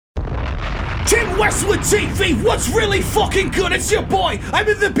Tim Westwood TV, what's really fucking good? It's your boy. I'm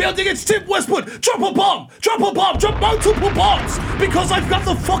in the building, it's Tim Westwood. Drop a bomb, drop multiple bombs. Because I've got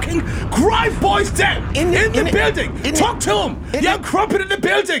the fucking Grime Boys down in the building. Talk to him. Young Crumpet in the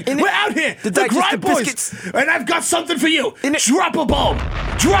building. We're out here. The Grime Boys. And I've got something for you. Drop a bomb.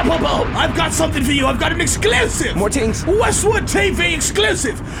 Drop a bomb. I've got something for you. I've got an exclusive. More things. Westwood TV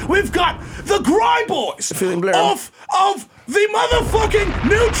exclusive. We've got the Grime Boys of the motherfucking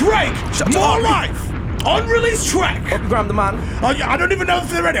new Drake, More Life, unreleased track. Grab the man. I don't even know if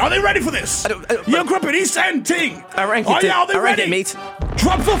they're ready. Are they ready for this? Young Crumpet, East End Ting. I rank it. Are they ready? Mate.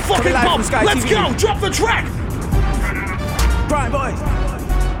 Drop the fucking bomb. Let's TV. go. Drop the track. Grime Boys.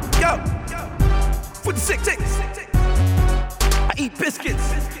 Yo. For the sick. I eat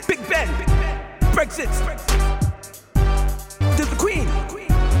biscuits. Big Ben. Brexit. There's the Queen.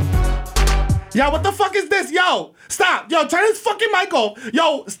 Yo, what the fuck is this? Yo, stop. Yo, turn this fucking mic off.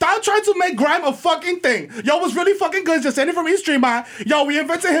 Yo, stop trying to make grime a fucking thing. Yo, what's really fucking good is just sending from East Streamline. Yo, we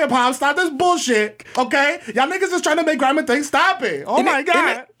invented hip hop. Stop this bullshit, okay? Y'all niggas is trying to make grime a thing. Stop it. Oh my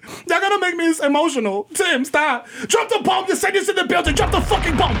God. Y'all gonna make me emotional. Tim, stop. Drop the bomb. You said this in the building. Drop the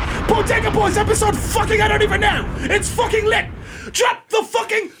fucking bomb. Bodega Boys episode fucking I don't even know. It's fucking lit. Drop the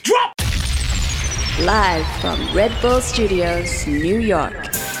fucking drop. Live from Red Bull Studios, New York.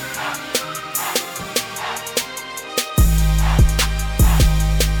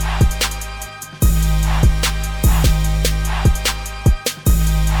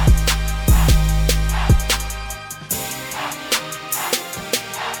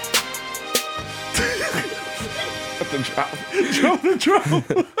 Drop the drop.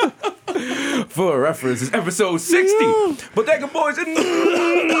 For reference, it's episode 60. Bodega Boys in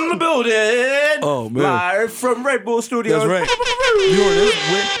the building. Oh, man. Live from Red Bull Studios. That's right. You heard this?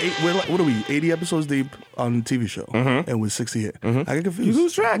 We're like, what are we, 80 episodes deep on the TV show, and we're 60 here. I get confused. You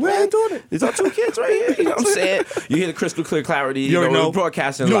lose track, we man. ain't doing it. These are two kids right here. You know what I'm saying? You hear the crystal clear clarity. You already know.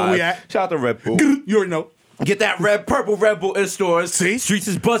 Broadcasting You know where live. we at. Shout out to Red Bull. You already know. Get that purple Red Bull in stores. See? Streets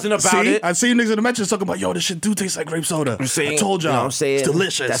is buzzing about it. I see you niggas in the mentions talking about, yo, this shit do taste like grape soda. I'm saying, I told y'all. You know what I'm saying? It's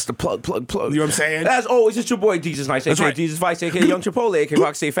delicious. That's the plug. You know what I'm saying? As always, it's your boy, Jesus Nice, That's a.k.a. right. Jesus Vice, a.k.a. Young Chipotle, a.k.a.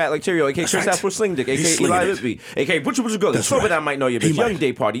 Roxy Fat Like Cheerio, a.k.a. That's Chris right. Apple Sling Dick, He's a.k.a. Eli slinging it. Whitby, a.k.a. Butcher Good, That's Sober right. That Might Know Your He Bitch, Young might.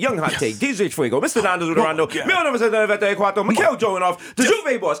 Day Party, Young Hot Yes. Take, DJ Fuego, Mr. Nando Durando, yeah. Mil Numbers de Cuatro, Mikhail Jovanoff, the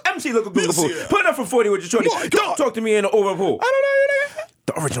Juve Boss, MC Look Google Fool, yeah. putting up for 40 with your shorty. My Don't God. talk to me in the overpool. I don't know you nigga.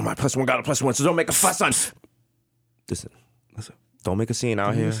 The original My Plus One got a plus one, so don't make a fuss on. Listen. Don't make a scene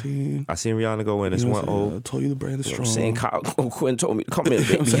out here. I seen Rihanna go in. It's 1-0. I told you the brand is strong. I'm saying Kyle Quinn told me to come in,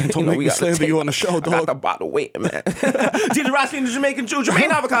 baby. I'm saying, don't make me slander you on the show, I got dog. the bottle waiting, man. DJ Rossi and the Jamaican Jew,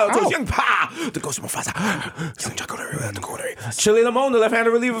 Jermaine Avocado, Toast, Young Pa, the Ghost Mufasa, Young Chocolate, the Corner, Chili Lamone, the left-handed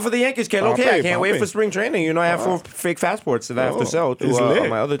reliever for the Yankees. I can't wait for spring training. You know, I have 4 fake passports that I have to sell to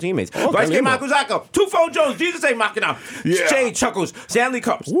my other teammetes. Vice K. Makuzako, 2-4 Jones, Jesus A. Machina, Jay Chuckles, Stanley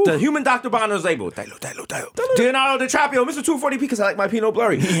Cups, the Human Dr. Bonner's label, Leonardo DiCaprio, Mr. 240p, because I like my Pinot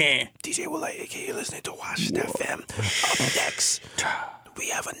Blurry. Yeah. DJ Will a.k.a. You're listening to Watch That Fam. Up next, we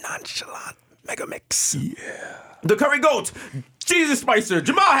have a nonchalant mega mix. Yeah. The Curry Goat, Jesus Spicer,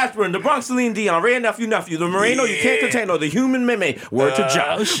 Jamal Hashburn, the Bronx Celine Dion, Ray Nephew, the Moreno You Can't Contain, or the Human Meme, word to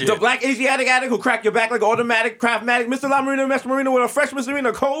John. The Black Asiatic Addict who crack your back like automatic, craftmatic, Mr. La Marina, Mr. Marino with a fresh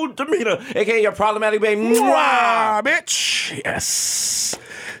misdemeanor, cold demeanor, a.k.a. your problematic babe. Mwah, bitch. Yes.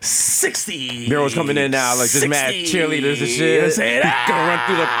 60. Mirror's coming in now, like this mad cheerleaders and shit. Gonna run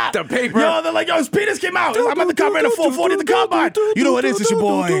through the paper. Yo, they're like, yo, his penis came out. I'm at the combine at 440 at the combine. You know what it is? It's your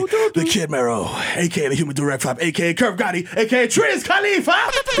boy, the Kid Mero, a.k.a. the Human Direct Flop, a.k.a. Curve Gotti, a.k.a. Triz Khalifa.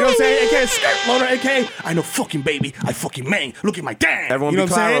 You know what I'm saying? A.k.a. Skirt Loader, a.k.a. I know fucking baby. I fucking man. Look at my damn. Everyone you know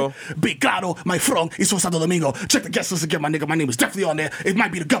be what I'm claro. saying? Be claro, my front. It's for Santo Domingo. Check the guest list again, my nigga. My name is definitely on there. It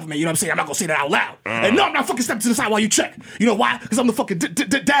might be the government. You know what I'm saying? I'm not gonna say that out loud. And no, I'm not fucking stepping to the side while you check. You know why? Because I'm the fucking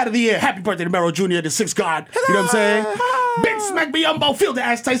dad of the year. Happy birthday to Mero Jr., the sixth god. You know what I'm saying? Big Smack Biyombo, Field the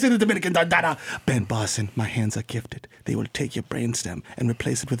Ass Tyson, the Dominican Dada. Ben Boston, my hands are gifted. They will take your brainstem and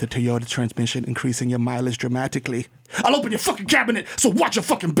replace it with a Toyota transmission, increasing your mileage dramatically. I'll open your fucking cabinet, so watch your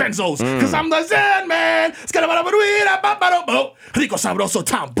fucking benzos. Cause I'm the Zen man. Rico Sabroso,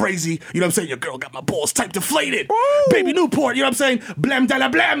 Tom Brazy. You know what I'm saying? Your girl got my balls type deflated. Baby Newport, you know what I'm saying? Blem de la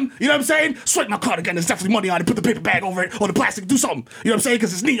blem. You know what I'm saying? Sweat my cardigan, there's definitely money on it. Put the paper bag over it, or the plastic, do something. You know what I'm saying?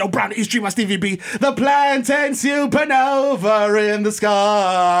 Cause it's Neo Brown, the East Stream on Stevie B. The plantain supernova in the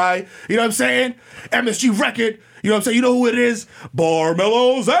sky. You know what I'm saying? MSG record. You know what I'm saying? You know who it is?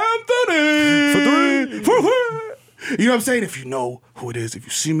 Barmelos Anthony. For 3. You know what I'm saying? If you know who it is, if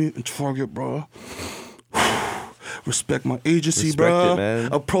you see me in Target, bro, Respect my agency, Respect bro. it,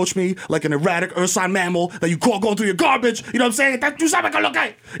 man. Approach me like an erratic ursine mammal that you call going through your garbage. You know what I'm saying? Tú sabes que lo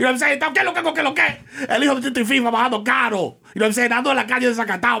que. You know what I'm saying? ¿Qué lo que? El hijo de Tito y FIFA bajando caro. You know what I'm saying? Ando en la calle de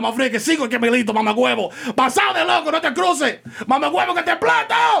Zacatau, más frío que 5 que melito, mamahuevo. Pasado de loco, no te cruces. Mamahuevo que te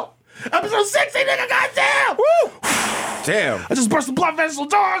plato. Episode 60, nigga, goddamn! Woo! Damn. I just burst the blood vessel,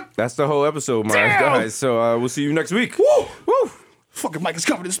 dog! That's the whole episode, man. Damn. Guys, so we'll see you next week. Woo! Woo! Fucking Mike is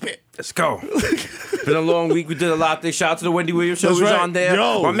covered in spit. Let's go. Been a long week. We did a lot of things. Shout out to the Wendy Williams show. That's Who's right. on there.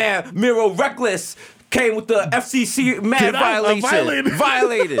 Yo. My man, Miro Reckless, came with the FCC mad violation.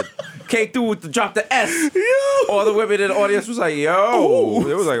 Violated. Came through with the drop the S. Yo. All the women in the audience was like, yo.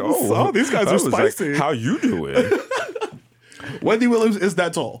 It was like, Oh, these guys I are was like, spicy. how you doing? Wendy Williams is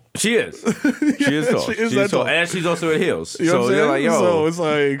that tall. She is. She is tall. She is She's that tall. And she's also in heels. You know what I'm so they're saying? like, yo. So it's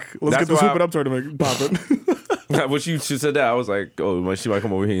like, let's That's get the why Swoop It Up tournament popping. When she said that, I was like, oh, she might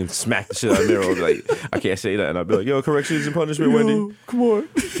come over here and smack the shit out of Miro. I'll be like, I can't say that. And I'll be like, yo, corrections and punishment, Wendy. Yo, come on.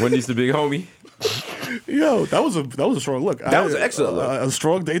 Wendy's the big homie. Yo, that was a strong look. That was an excellent look. A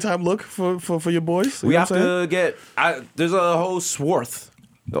strong daytime look for your boys. You We know have what I'm saying? to get. There's a whole swath,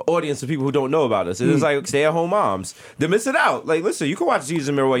 the audience of people who don't know about us. It's like stay-at-home moms. They're missing out. Like, listen, you can watch Jesus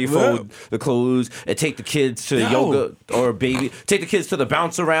in the Mirror while you fold the clothes and take the kids to yoga or baby. Take the kids to the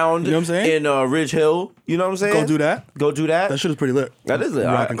bounce around. You know what I'm saying? In Ridge Hill. You know what I'm saying? Go do that. Go do that. That shit is pretty lit. That is lit.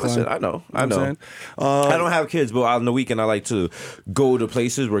 Rock and climb. Listen, I know. You know what I'm saying? I don't have kids, but on the weekend I like to go to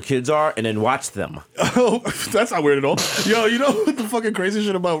places where kids are and then watch them. Oh, that's not weird at all. Yo, you know what the fucking crazy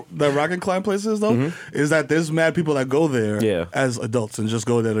shit about the rock and climb places though? Is that there's mad people that go there as adults and just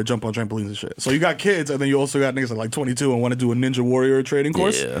go there to jump on trampolines and shit. So you got kids and then you also got niggas that like 22 and want to do a Ninja Warrior training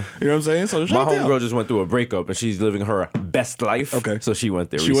course. Yeah. You know what I'm saying? So My shout out. homegirl just went through a breakup and she's living her best life. Okay. So she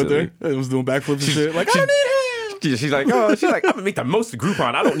went there She recently. went there and was doing backflips and shit. Like, I don't need him. She's like, I'm gonna make the most of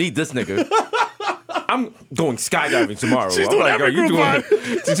Groupon. I don't need this nigga. I'm going skydiving tomorrow. She's I'm doing like, every you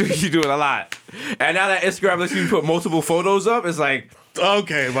Groupon. you doing a lot. And now that Instagram lets you put multiple photos up, it's like,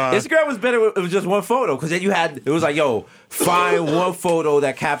 Okay, man. Instagram was better if it was just one photo, because then it was like, yo, find one photo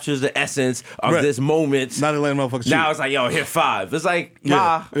that captures the essence of this moment. Not letting motherfuckers cheat. Now it's like, yo, hit 5. It's like,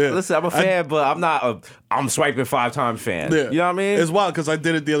 listen, I'm a fan, but I'm not I'm swiping 5 times fan. Yeah. You know what I mean? It's wild because I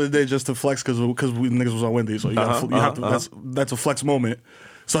did it the other day just to flex because we niggas was on Wendy, so you have to. That's a flex moment.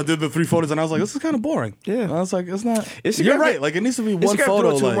 So I did the 3 photos and I was like, this is kind of boring. Yeah. And I was like, it's not. Instagram You're right. Like it needs to be one Instagram photo.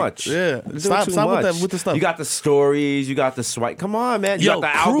 doing too like, much. Yeah. Doing Stop too much. with With the stuff. You got the stories. You got the swipe. Come on, man. You Yo,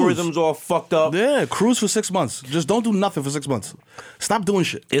 got the cruise. algorithms all fucked up. Yeah, cruise for 6 months. Just don't do nothing for 6 months. Stop doing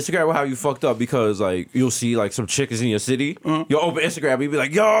shit. Instagram will have you fucked up because like you'll see like some chick is in your city. You'll open Instagram and you'll be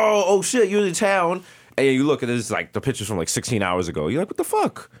like, yo, oh shit, you're in town. And you look at this like the pictures from like 16 hours ago. You're like, what the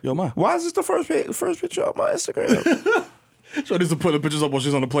fuck? Yo, ma. Why is this the first picture of my Instagram? So I need to put the pictures up while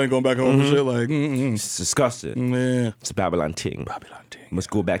she's on the plane going back home and shit. Like, It's disgusting. yeah. It's a Babylon ting. Babylon ting. Must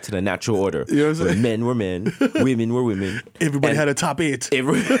go back to the natural order. You know what I'm where saying? men were men, women were women. Everybody And had a top 8.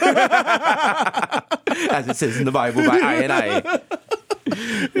 as it says in the Bible by I and I.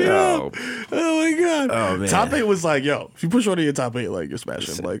 Yo. Oh my god. Oh, man. Top 8 was like, yo, if you push one of your top 8, like you're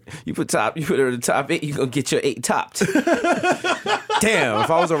smashing. Like, You put her in the top 8, you gonna get your 8 topped. Damn, if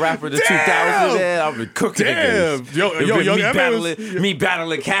I was a rapper in the 2000s, man, I'd be cooking damn. niggas. Yo, It'd yo, been Young me M.A. battling, me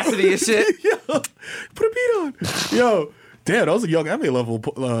battling Cassidy and shit. yo, put a beat on. Yo, damn, that was a Young M.A. level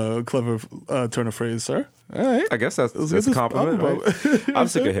clever turn of phrase, sir. All right. I guess that's Let's a compliment. about- Right? I'm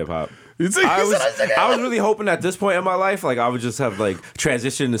sick of hip hop. You think- I was really hoping at this point in my life, like I would just have like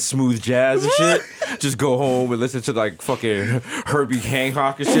transition to smooth jazz and shit. Just go home and listen to like fucking Herbie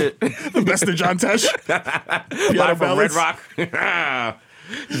Hancock and shit. the best of John Tesh. Live from Red ballads. Rock.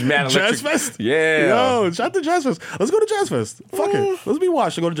 Just mad Jazz electric. Fest? Yeah. Yo, shout out to Jazz Fest. Let's go to Jazz Fest. Fuck it. Let's be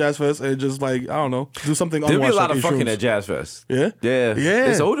washed to go to Jazz Fest and just like, I don't know, do something There'll be a unwashed lot like of fucking shrooms. at Jazz Fest. Yeah? Yeah. Yeah.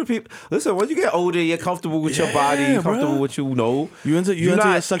 It's older people. Listen, once you get older, you're comfortable with your body, you're comfortable with what you know. You into You're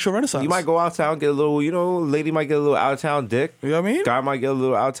your sexual renaissance. You might go out of town, get a little, lady might get a little out of town dick. You know what I mean? Guy might get a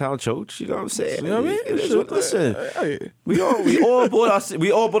little out of town choke. You know what I'm saying? You know what I mean? It is what- listen, Hey. we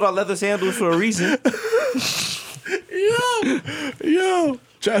all bought our leather sandals for a reason. Yo.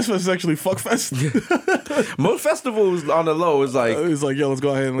 Jazz Fest is actually fuck fest. Most festivals on the low is like, He's like, yo, let's go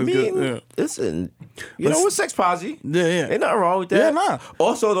ahead and let's get. Yeah. listen, you know, with sex posi. Yeah. Ain't nothing wrong with that. Yeah, nah.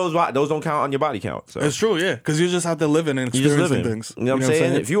 Also, those don't count on your body count. So. It's true, yeah, because you're just out there living and You just experiencing living. things. You know what I'm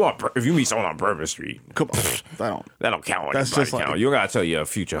saying? If you meet someone on Bourbon Street, Come on, that don't count on That's your body just like- count. You don't gotta tell your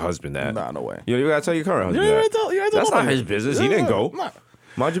future husband that. Nah, no way. You gotta tell your current husband You that. ain't tell That's not nobody. his business. He Yeah, didn't go. nah.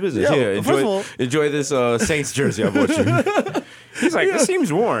 Mind your business. Yo, Here, first of all- enjoy this Saints jersey I bought you. He's like, this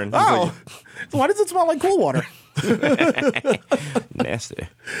seems worn. He's Oh, why does it smell like cool water? like, nasty.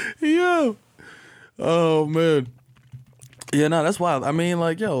 Yeah. Oh man. Yeah, no, that's wild. I mean,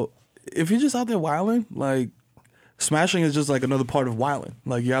 like, yo, if you're just out there wilding, like, smashing is just like another part of wilding.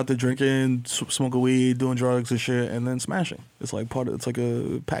 Like, you're out there drinking, smoking weed, doing drugs and shit, and then smashing. It's like it's like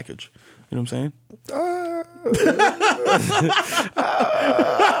a package. You know what I'm saying? I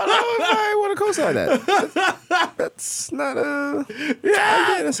don't know if I want to co-sign that. That's not a...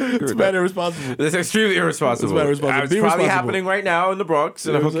 Yeah, it's bad irresponsible. It's extremely irresponsible. It's bad irresponsible. It's probably happening right now in the Bronx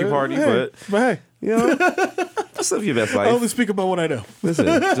in a hooky party, but hey, you know, just live your best life. I only speak about what I know. Listen,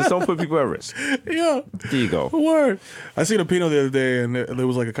 just don't put people at risk. Yeah. There you go. Word. I seen a Pinot the other day, and there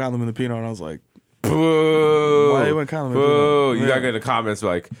was like a condom in the Pinot, and I was like, boo. Why you went condom in the Boo. Pinot? You gotta get in the comments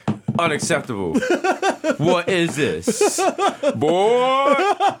like, unacceptable. What is this? Boy.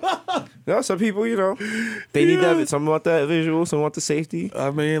 You know, some people, you know, they need that. Some want that visual, some want the safety. I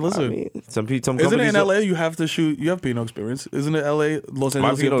mean, listen. Some isn't it in LA? You have to shoot. You have Pinot experience. Isn't it LA? Los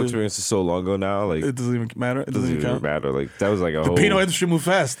Angeles. My Pinot experience is so long ago now. Like it doesn't even matter. It doesn't even count. matter. Like that was like a the whole. Pinot industry moves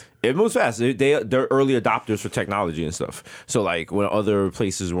fast. It moves fast. They're early adopters for technology and stuff. So like when other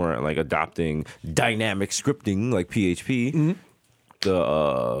places weren't like adopting dynamic scripting like PHP,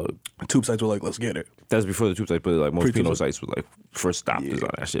 the tube sites were like, let's get it. That was before the tube sites, but like most Pinot sites were like first adopters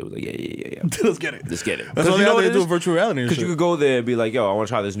on that shit. Was like, yeah. Let's get it. Let's get it. That's why you know they do virtual reality. Because you could go there and be like, yo, I want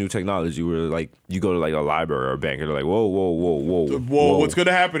to try this new technology. Where like you go to like a library or a bank and they're like, whoa, what's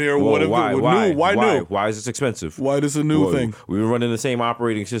gonna happen here? Whoa, Why new? Why is this expensive? Why is this a new thing? We've been running the same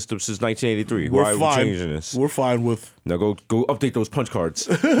operating system since 1983. We're why fine. are we changing this? We're fine with. Now go update those punch cards.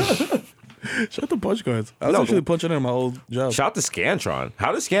 Shut the punch cards. I was actually punching in my old job. Shout out to Scantron.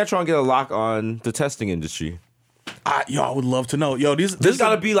 How does Scantron get a lock on the testing industry? I would love to know. Yo, there's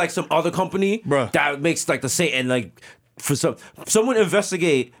got to be like some other company Bruh. that makes like the same and like for someone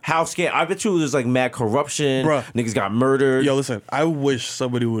investigate how I bet you there's like mad corruption. Bruh. Niggas got murdered. Yo, listen. I wish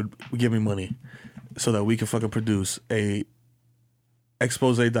somebody would give me money so that we can fucking produce a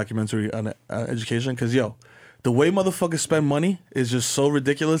expose documentary on education. Because yo, the way motherfuckers spend money is just so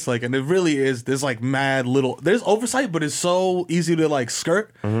ridiculous. Like, and it really is. There's like mad little. There's oversight, but it's so easy to like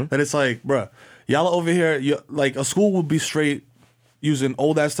skirt that it's like, bruh, y'all are over here. Like a school would be straight using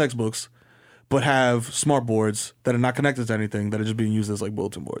old ass textbooks, but have smart boards that are not connected to anything that are just being used as like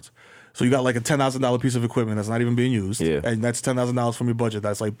bulletin boards. So you got like a $10,000 piece of equipment that's not even being used, and that's $10,000 from your budget.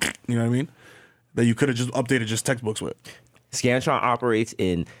 That's like, you know what I mean? That you could have just updated just textbooks with. Scantron operates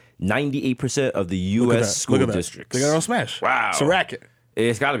in 98% of the U.S. school districts. They got it on Smash. Wow. It's a racket.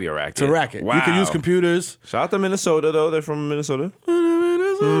 It's got to be a racket. It's a racket. Wow. You can use computers. Shout out to Minnesota, though. They're from Minnesota.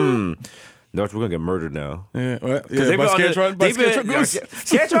 No, we're going to get murdered now. Yeah, right. Scantron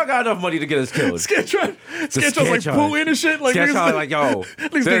got enough money to get us killed. Scantron's like Putin and shit. Like, Scantron like, yo.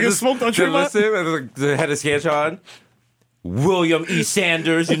 These niggas smoked on Tremont. The head of Scantron, William E.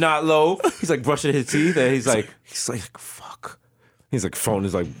 Sanders, you're not low. He's like brushing his teeth, and he's like, fuck. He's like, phone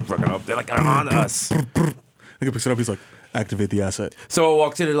is like fucking up. They're like, they're on us. Nigga picks it up. He's like, activate the asset. So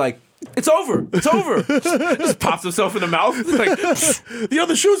walks in and like, it's over. Just pops himself in the mouth. Like, the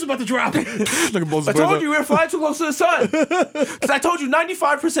other shoe's about to drop. I told you we were flying too close to the sun. Because I told you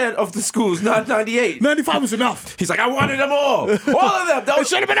 95% of the schools, not 98. 95 was enough. He's like, I wanted them all. All of them. It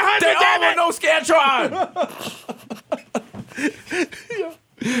should have been 100. They all want no Scantron.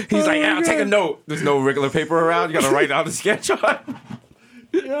 He's like, yeah, I'll take a note. There's no regular paper around. You got to write down the Scantron.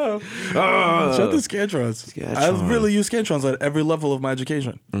 Yeah. Shout out to Scantrons. I really use Scantrons at every level of my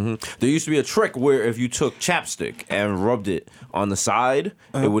education. There used to be a trick where if you took chapstick and rubbed it on the side,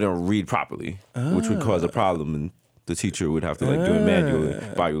 it wouldn't read properly, which would cause a problem, and the teacher would have to like do it manually,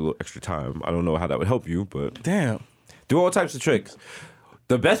 buy you a little extra time. I don't know how that would help you, but damn, do all types of tricks.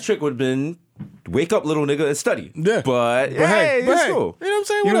 The best trick would have been wake up, little nigga, and study. Yeah. But hey, it's cool. You know what I'm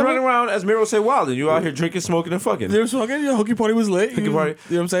saying? You're Whatever. running around, as Miro said, wild, and you out here drinking, smoking, and fucking. You're smoking. Your hooky party was lit. Hooky party.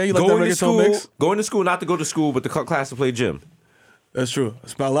 You know what I'm saying? You like that reggaeton mix? Going to school, not to go to school, but to cut class to play gym. That's true.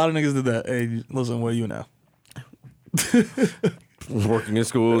 A lot of niggas did that. Hey, listen, where are you now? Working in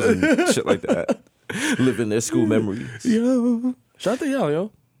schools and shit like that. Living their school memories. Yo. Shout out to y'all,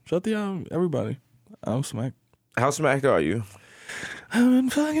 yo. Shout out to y'all, everybody. I'm smacked. How smacked are you? I've been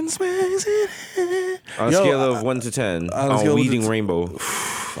fucking smashing. On a scale of 1 to 10, on Weeding Rainbow.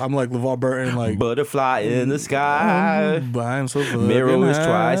 I'm like LeVar Burton, like butterfly in the sky. But I'm so Mirror is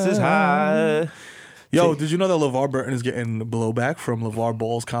twice as high. Yo, did you know that LeVar Burton is getting blowback from LeVar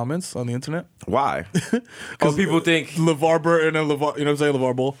Ball's comments on the internet? Why? Because people think LeVar Burton and LeVar, you know what I'm saying,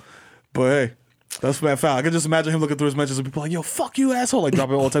 LeVar Ball. But hey, that's mad foul. I can just imagine him looking through his mentions and people like, yo, fuck you, asshole, like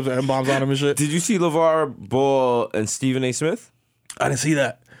dropping all types of M-bombs on him and shit. Did you see LeVar Ball and Stephen A. Smith? I didn't see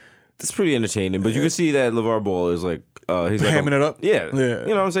that. It's pretty entertaining, but you can see that LeVar Ball is like he's hamming it up. Yeah. You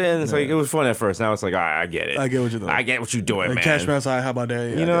know what I'm saying? It's like it was fun at first. Now it's like, all right, I get it. I get what you're doing. I get what you're doing, man. Cash me outside. How about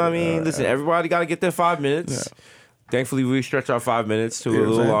that? Yeah, you know what I mean? Listen, everybody got to get their 5 minutes. Yeah. Thankfully, we stretch our 5 minutes to a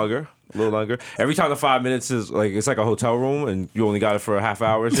little longer. A little longer. Every time the 5 minutes is like, it's like a hotel room and you only got it for a half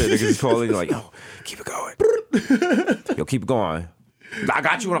hour. Shit, niggas just calling you like, yo, keep it going. Yo, keep it going. I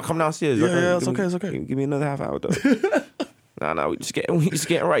got you when I come downstairs. Yeah, it's okay. It's okay. Give me another half hour though. Nah, we just getting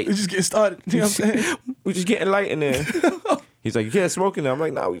right. We just getting started. You know what I'm saying? We just getting light in there. He's like, you can't smoke in there. I'm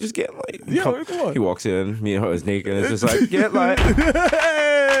like, nah, we just getting light. Yeah, come on. He walks in, me and her is naked, and it's just like, get light.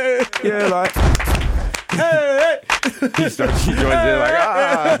 Get light. Hey! He joins in like,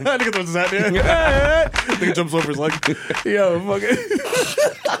 ah. Nigga throws his hat there. Hey! Nigga jumps over his leg. Yo, fuck it.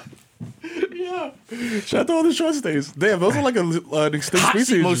 Yeah. Shout out to all the short stays. Damn, those are like an extinct Hot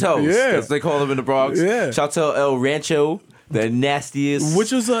species. motels. Yeah. As they call them in the Bronx. Yeah. Shout out to El Rancho, the nastiest.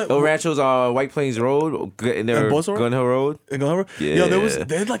 Which is El Rancho's on White Plains Road, Gun Hill Road. In Gun Hill Road? Yeah. Yo,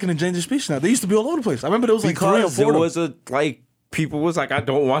 they had like an endangered species now. They used to be all over the place. I remember there was like 3 or 4. There was people was like, I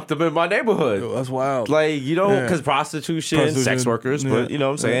don't want them in my neighborhood. Yo, that's wild. Like, you know, because prostitution, sex workers, but you know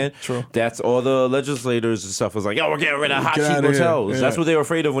what I'm saying? True. That's all the legislators and stuff was like, yo, we're getting rid of hot cheap hotels. That's what they were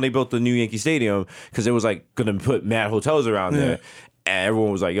afraid of when they built the new Yankee Stadium, because it was like going to put mad hotels around there. And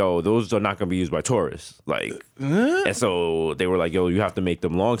everyone was like, yo, those are not going to be used by tourists. Like, and so they were like, yo, you have to make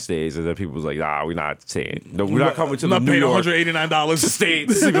them long stays. And then people was like, nah, we're not saying. No, we're not coming to the New York. $189 to stay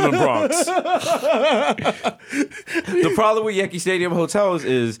sleeping in the Bronx. The problem with Yankee Stadium hotels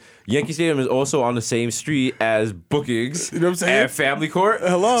is Yankee Stadium is also on the same street as Bookings, you know what I'm saying? And Family Court.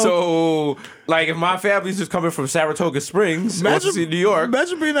 Hello. So, like, if my family's just coming from Saratoga Springs, to see New York.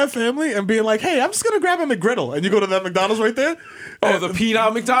 Imagine being that family and being like, hey, I'm just going to grab a McGriddle. And you go to that McDonald's right there. Oh, the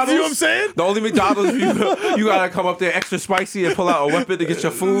peanut McDonald's? You know what I'm saying? The only McDonald's you got to come up there extra spicy and pull out a weapon to get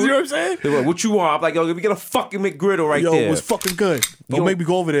your food. You know what I'm saying? They're like, what you want? I'm like, yo, let me get a fucking McGriddle right there. Yo, it was fucking good. Don't make me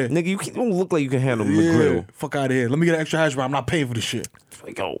go over there. Nigga, you don't look like you can handle McGriddle. Fuck out of here. Let me get an extra hash brown. I'm not paying for this shit.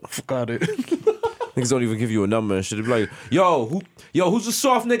 Like, yo. Fuck out of here. Niggas don't even give you a number and shit. They be like, who's the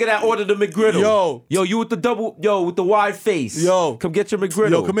soft nigga that ordered the McGriddle? Yo, you with the with the wide face. Yo. Come get your McGriddle.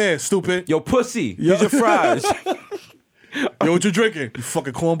 Yo, come here, stupid. Yo, pussy. Here's your fries. Yo, what you drinking? You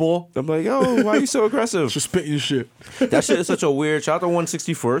fucking cornball. I'm like, yo, why are you so aggressive? Just spitting your shit. That shit is such a weird. Shout out to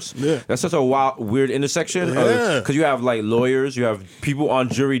 161st. Yeah. That's such a weird intersection. Yeah. Because you have like lawyers, you have people on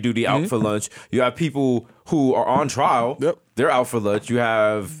jury duty out for lunch, you have people who are on trial. Yep. They're out for lunch. You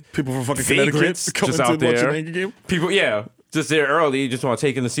have people from fucking vagrants Connecticut just out there. People, just there early, just want to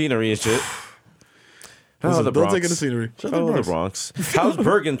take in the scenery and shit. How's the Bronx? Don't take in the scenery. Shout out the Bronx. How's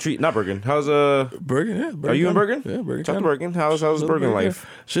Bergen not Bergen? How's Bergen? Yeah. Bergen. Are you in Bergen? Yeah, Bergen. Shout out to Bergen. How's Bergen life?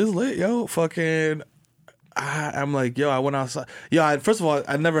 Shit's lit, yo. Fucking. I'm like, yo, I went outside. Yo, first of all,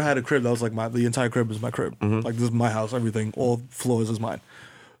 I never had a crib that was like the entire crib is my crib. Mm-hmm. Like, this is my house. Everything, all floors is mine.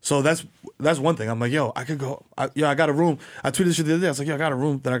 So that's one thing. I'm like, yo, I could go. I got a room. I tweeted this shit the other day. I was like, yo, I got a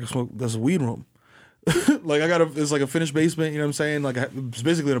room that I can smoke. There's a weed room. Like, it's like a finished basement. You know what I'm saying? Like, it's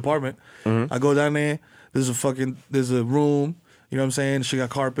basically an apartment. Mm-hmm. I go down there. There's a room. You know what I'm saying? She got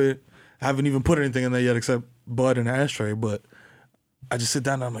carpet. I haven't even put anything in there yet except bud and ashtray. But I just sit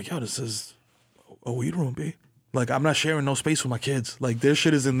down and I'm like, yo, this is a weed room, B. Like, I'm not sharing no space with my kids. Like, their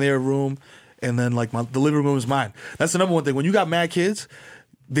shit is in their room, and then like the living room is mine. That's the number one thing. When you got mad kids,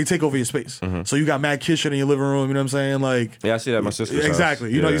 they take over your space. Mm-hmm. So you got mad kid shit in your living room, you know what I'm saying? Like, yeah, I see that at my sister's exactly.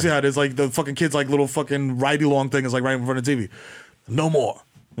 house. You know, you see how there's like the fucking kids like little fucking ridey long thing is like right in front of the TV. No more.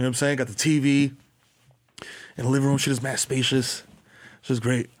 You know what I'm saying? Got the TV. And the living room shit is mad spacious. It's just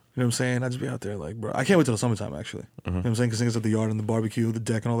great. You know what I'm saying? I just be out there like, bro. I can't wait till the summertime, actually. Mm-hmm. You know what I'm saying? Because niggas at the yard and the barbecue, the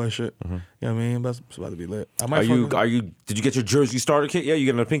deck and all that shit. Mm-hmm. You know what I mean? It's about to be lit. Did you get your jersey starter kit? Yeah, you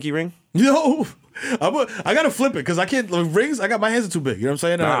getting a pinky ring? Yo, I gotta flip it because I can't. The rings, my hands are too big. You know what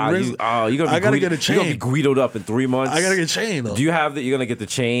I'm saying? Rings, I gotta get a chain. You're gonna be guidoed up in 3 months. I gotta get a chain though. Do you have that? You're gonna get the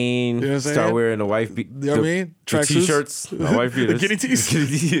chain. You know what I'm saying? Start wearing the wife. You know what I mean? The t-shirts. The wife beaters. The giddy tees.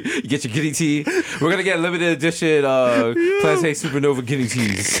 You get your giddy tee. We're gonna get limited edition Plantain Supernova giddy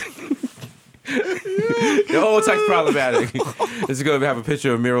tees. The whole text problematic. This is gonna have a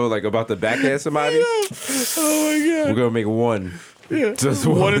picture of Miro like about to backhand somebody. Oh my god. We're gonna make one. Yeah. Just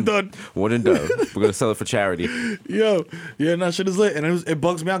one and done. One and done. We're gonna sell it for charity. Yo, yeah, no, shit is lit, and it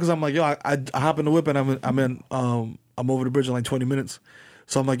bugs me out because I'm like, yo, I hop in the whip and I'm over the bridge in like 20 minutes.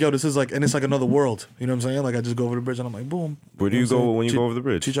 So I'm like, yo, this is like, and it's like another world. You know what I'm saying? Like, I just go over the bridge and I'm like, boom. Where do you go when you go over the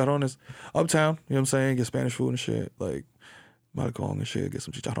bridge? Chicharrones. Uptown. You know what I'm saying? Get Spanish food and shit. Like, Maricón and shit. Get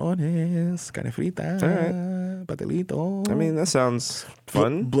some chicharrones, carne frita, pastelito. I mean, that sounds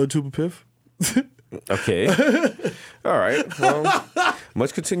fun. Blood tube of piff. Okay. All right. Well,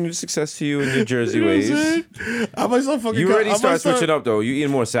 Much continued success to you in your Jersey ways. I might start fucking. You already start switching up though. You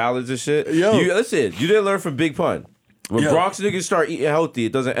eating more salads and shit. Yo. Listen, you didn't learn from Big Pun. When Bronx niggas start eating healthy,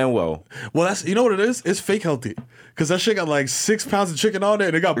 it doesn't end well. Well, that's you know what it is. It's fake healthy because that shit got like 6 pounds of chicken on it.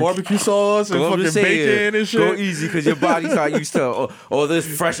 And it got barbecue sauce and fucking bacon and shit. Go easy because your body's not used to all this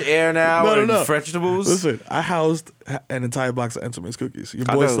fresh air now and vegetables. Listen, I housed an entire box of Entenmann's cookies. Your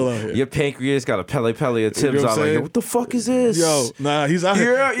boy's still out here. Your pancreas got a pele of Timbs You know on. Like, what the fuck is this? Yo, nah, he's out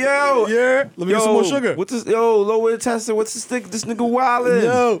here. Yo. Let me get some more sugar. What's this? Yo, lower intestine. What's this thing? This nigga wildin'.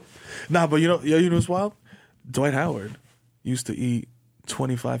 Yo. Nah, but you know what's wild? Dwight Howard used to eat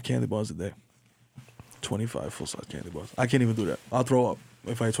 25 candy bars a day. 25 full-size candy bars. I can't even do that. I'll throw up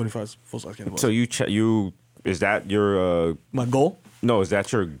if I eat 25 full-size candy bars. So is that your my goal? No, is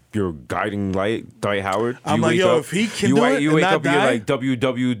that your guiding light, Dwight Howard? I'm like, yo, if he can do it, you wake and up, not you're die, like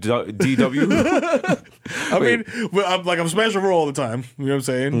WWDW. I mean, I'm smashing roll all the time. You know what I'm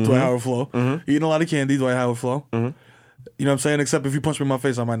saying? Dwight Howard flow. Eating a lot of candy, Dwight Howard flow. You know what I'm saying? Except if you punch me in my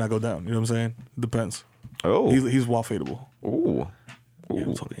face, I might not go down. You know what I'm saying? Depends. Oh, he's wall fadeable. Ooh. Yeah,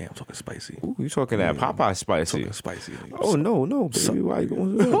 I'm talking spicy. Ooh, you talking that Popeye spicy? Talking spicy. Oh no, baby. Why you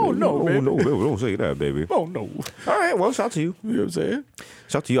going to Oh no, baby. Oh no, baby. Don't say that, baby. Oh no. All right, well, shout to you. You know what I'm saying?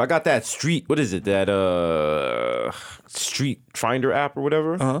 Shout to you. I got that street. What is it? That Street Finder app or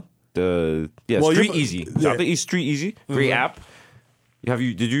whatever. Street Easy. Shout to Street Easy. Great app. Did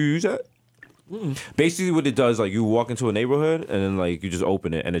you use that? Basically, what it does, like you walk into a neighborhood and then like you just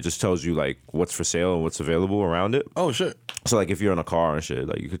open it and it just tells you like what's for sale and what's available around it. Oh shit! So like if you're in a car and shit,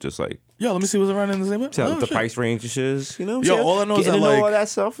 like you could just like let me see what's around in the neighborhood. Tell the price range and shit. You know, all I know is that like all that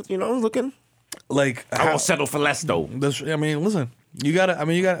stuff. You know, looking like I won't settle for less though. Listen, you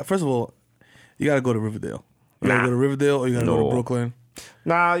gotta. First of all, you gotta go to Riverdale. You gotta go to Riverdale or you gotta go to Brooklyn.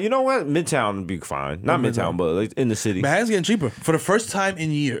 Nah, you know what? Midtown would be fine. Not Midtown, but like in the city. Manhattan's getting cheaper for the first time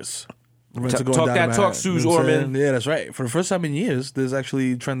in years. Talk, Suze Orman. Yeah, that's right. For the first time in years, there's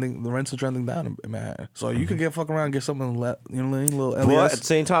actually trending. The rents are trending down in Manhattan, so you can get fuck around and get something. You know what I mean? Little LES. But at the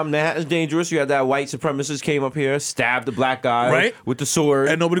same time, Manhattan's dangerous. You had that white supremacist came up here, stabbed the black guy with the sword,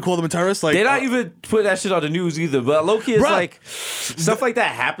 and nobody called him a terrorist. Like they not even put that shit on the news either. But low key, it's like stuff like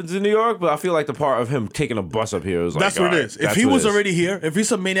that happens in New York. But I feel like the part of him taking a bus up here is like that's what it is. If he was already here, if he's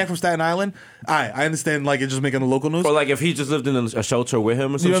some maniac from Staten Island, I understand. Like it's just making the local news. Or like if he just lived in a shelter with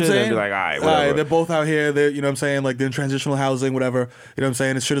him or some shit, they'd be like, all right, whatever. They're both out here. They're, you know what I'm saying? Like they're in transitional housing, whatever. You know what I'm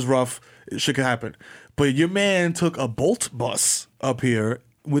saying? This shit is rough. Shit could happen. But your man took a Bolt bus up here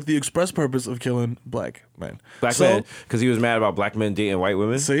with the express purpose of killing black men. Black men, because he was mad about black men dating white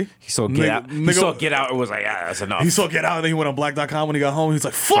women. See? He saw Get Out. He saw Get Out and was like, that's enough. He saw Get Out and then he went on black.com when he got home. He's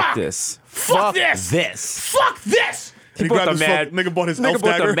like, fuck this. Fuck this. Fuck this. He bought the mad nigga bought his elf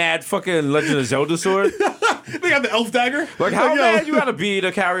dagger. The mad fucking Legend of Zelda sword. They got the elf dagger. Like how mad you gotta be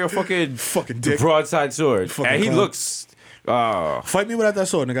to carry a fucking dick. broadside sword? And he looks. Fight me without that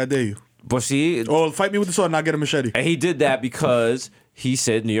sword, nigga. I dare you. But see, or fight me with the sword and I'll get a machete. And he did that because he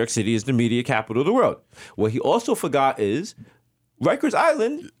said New York City is the media capital of the world. What he also forgot is Rikers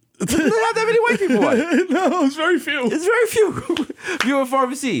Island doesn't have that many white people on it. No, it's very few. It's very few. Few and far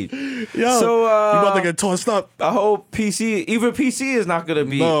between. Yo, so you about to get tossed up. I hope PC, even PC is not gonna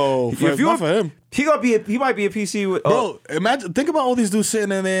be. No, not for him. He might be a PC with. Bro, think about all these dudes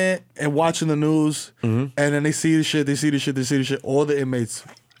sitting in there and watching the news, and then they see the shit. All the inmates,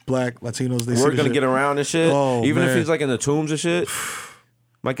 black, Latinos, we're gonna get around and shit. Oh, even man. if he's like in the tombs and shit,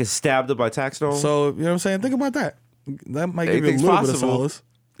 might get stabbed up by tax stone. So you know what I'm saying? Think about that. That might give you a little bit of solace.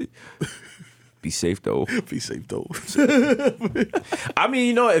 Be safe though. Be safe though. I mean,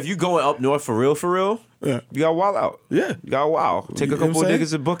 you know, if you going up north for real, you got wild out. Yeah, you got wild. Take a couple of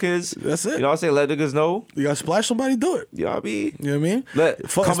niggas and bookers. That's it. You know what I'm saying? Let niggas know. You gotta splash somebody, do it. You know what I mean? You know what I mean?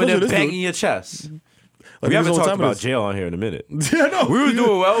 Come in there banging your chest. Like we haven't talked about jail on here in a minute. Yeah, no. We were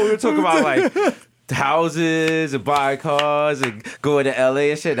doing well. We were talking about like houses and buying cars and going to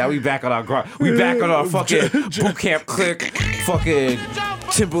LA and shit. Now we back on our grind. We back on our fucking boot camp clique, fucking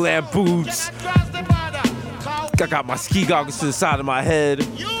Timberland boots. I got my ski goggles to the side of my head.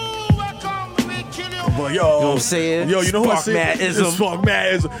 But yo, you know what I'm saying? Yo, you know what I seen? Spark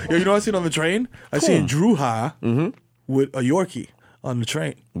Madism. Yo, you know what I seen on the train? I seen Drew Ha with a Yorkie on the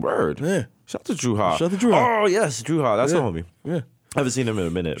train. Word. Yeah. Shout out to Drew Ha. Shout out to Drew Ha. Oh, yes, Drew Ha. That's a homie. Yeah. I haven't seen him in a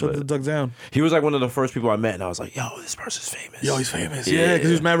minute. Shout out to Doug Down. He was like one of the first people I met, and I was like, yo, this person's famous. Yo, he's famous. Yeah, because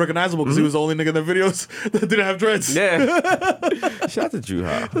he was mad recognizable because he was the only nigga in their videos that didn't have dreads. Yeah. Shout out to Drew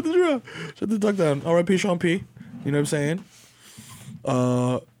Ha. Shout out to Drew Ha. Shout out to Doug Down. R.I.P. Sean P. You know what I'm saying?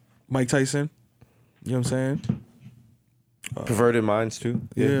 Mike Tyson. You know what I'm saying? Perverted Minds, too.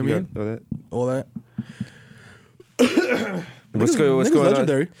 Yeah, I mean, know that. all that. What's going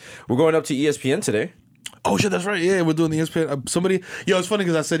legendary. on? We're going up to ESPN today. Oh shit, that's right. Yeah, we're doing the ESPN. It's funny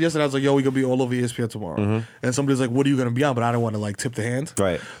because I said yesterday I was like, "Yo, we gonna be all over ESPN tomorrow," and somebody's like, "What are you gonna be on?" But I didn't want to like tip the hand,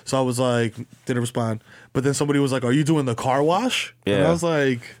 Right. So I was like, didn't respond. But then somebody was like, "Are you doing the car wash?" Yeah. And I was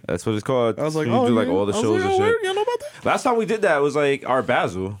like, That's what it's called. I was like, you "Oh, do like yeah." all the I was shows like, and shit. word? You know about that? Last time we did that was like Art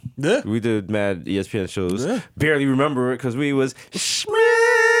Basel. Yeah. We did mad ESPN shows. Yeah. Barely remember it because we was Schmitz.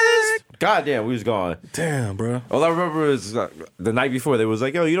 God damn, we was gone. Damn, bro. All I remember is the night before they was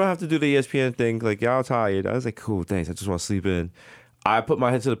like, "Yo, you don't have to do the ESPN thing. Like, y'all tired." I was like, "Cool, thanks. I just want to sleep in." I put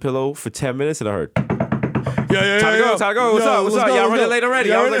my head to the pillow for 10 minutes and I heard, Yeah. Time to go. What's up? Y'all running late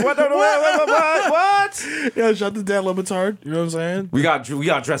already. I was like, what? Yeah, shout out to Dan Lebatard. You know what I'm saying? We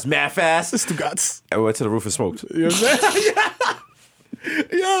got dressed mad fast. It's two guts. And we went to the roof and smoked. You know what I'm saying?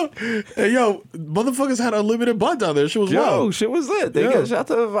 Yo, motherfuckers had unlimited bud down there. Shit was wild. Shit was lit. They Yeah. got shout out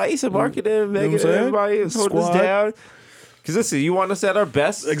to Vice and marketing, Megan, saying? everybody is holding us Squad. down. Because listen, you want us at our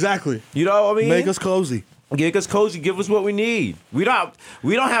best. Exactly. You know what I mean? Make us cozy. Make us cozy. Give us what we need. We don't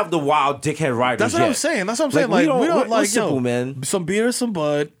have the wild dickhead riders. That's what yet. I'm saying. Like, we we're don't like simple, man. some beer, some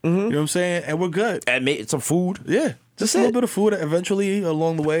bud. You know what I'm saying? And we're good. And make some food. Yeah. Just a little bit of food eventually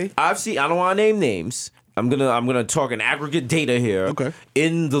along the way. I don't want to name names. I'm gonna talk an aggregate data here. Okay.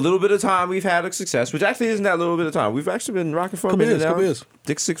 In the little bit of time we've had of success, which actually isn't that little bit of time, we've actually been rocking for a minute now.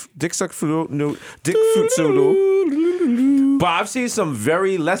 Dick suck fruit solo. But I've seen some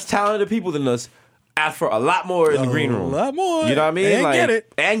very less talented people than us ask for a lot more in the green room. A lot more. You know what I mean? And get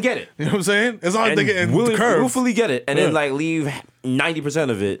it. And get it. You know what I'm saying? As long as they get in the curve. Willfully get it. And then like leave 90%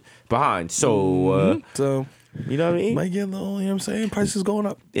 of it behind. So So you know what I mean? might get a little, you know what I'm saying? Prices going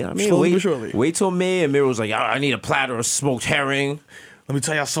up. You know what I mean? Slowly but surely. Wait till May and Mira was like, I need a platter of smoked herring. Let me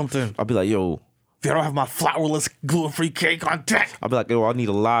tell y'all something. I'll be like, yo. If I don't have my flourless, gluten-free cake on deck. I'll be like, yo, I need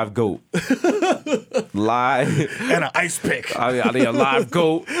a live goat. Live. And an ice pick. I need a live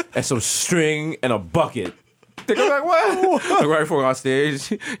goat and some string and a bucket. They go like, what? Like right before on stage,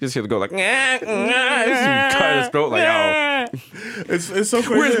 just hear the goat like, cut his throat like, yo. It's so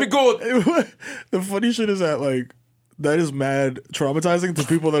crazy. Where's my goat? The funny shit is that, like, that is mad traumatizing to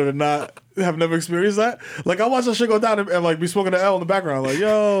people that have never experienced that. Like, I watch that shit go down and like be smoking the L in the background, like,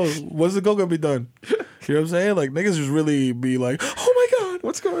 yo, when's the go gonna be done? You know what I'm saying? Like, niggas just really be like, oh my god,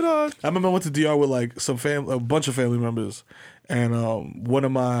 what's going on? I remember I went to DR with like a bunch of family members, and one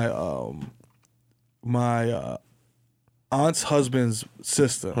of my my aunt's husband's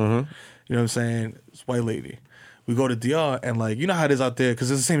sister, you know what I'm saying? This white lady. We go to DR and like, you know how it is out there, because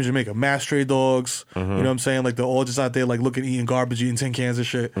it's the same as Jamaica. Mass stray dogs, you know what I'm saying? Like, they're all just out there like eating garbage, eating tin cans and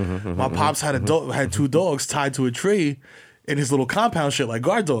shit. My pops had two dogs tied to a tree in his little compound shit, like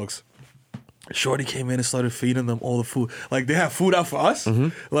guard dogs. Shorty came in and started feeding them all the food. Like, they have food out for us.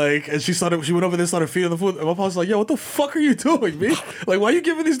 Like, and she went over there and started feeding the food. And my pops was like, yo, what the fuck are you doing, man? Like, why are you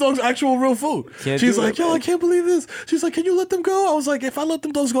giving these dogs actual real food? She's like, yo, I can't believe this. She's like, can you let them go? I was like, if I let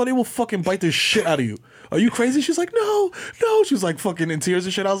them dogs go, they will fucking bite the shit out of you. Are you crazy? She's like, no. She was like fucking in tears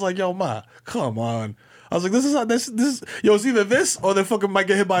and shit. I was like, yo, ma, come on. I was like, this is yo, it's either this or they fucking might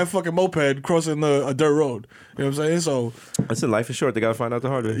get hit by a fucking moped crossing a dirt road. You know what I'm saying? So Listen, life is short. They gotta find out the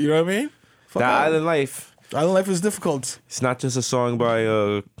hard way. you know what I mean? The island life. Island life is difficult. It's not just a song by You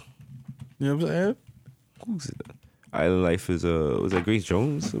know what I'm saying? who's it? Island life is was that Grace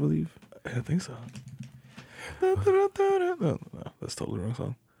Jones, I believe? I think so. No, that's totally the wrong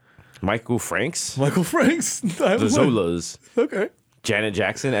song. Michael Franks, Michael Franks. the Zolas, Okay. Janet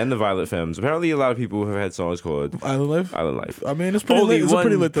Jackson, and the Violet Femmes. Apparently, a lot of people have had songs called Island Life. Island Life. I mean, it's pretty Only lit. It's a one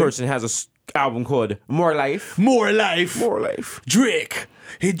pretty lit thing. person has a album called More Life. More Life. More Life. Drake.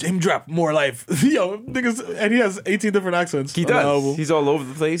 Him drop More Life. Yo, niggas, and he has 18 different accents. He on the does. album. He's all over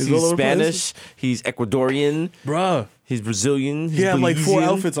the place. He's all over the Spanish. He's Ecuadorian. Bruh. He's Brazilian. He's He had like 4 Belizean.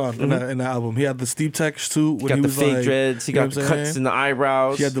 outfits on in the album. He had the steep tech suit when Got he the was fake like, dreads. He you know got the what I'm cuts saying? in the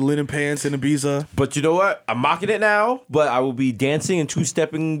eyebrows. He had the linen pants and the Ibiza. But you know what? I'm mocking it now, but I will be dancing and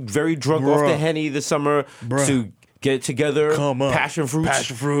two-stepping very drunk off the Henny this summer to get it together. Come on. Passion fruit.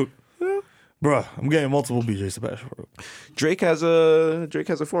 Passion fruit. Bruh, I'm getting multiple BJs to passion fruit. Drake has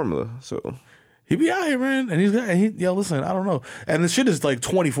a formula, so He be out here, man, and yo, listen, I don't know, and the shit is like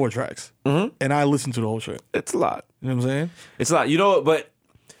 24 tracks, and I listen to the whole shit. it's a lot. You know what I'm saying? It's a lot. You know, but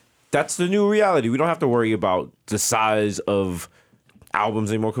that's the new reality. We don't have to worry about the size of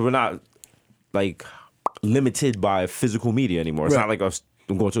albums anymore because we're not like limited by physical media anymore. It's Right. not like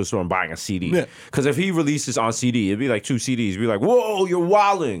I'm going to a store and buying a CD. Yeah. Because if he releases on CD, it'd be like 2 CDs. It'd be like, whoa, you're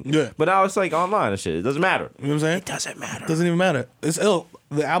wilding. Yeah. But now it's like online and shit. It doesn't matter. You know what I'm saying? It doesn't matter. Doesn't even matter. It's ill.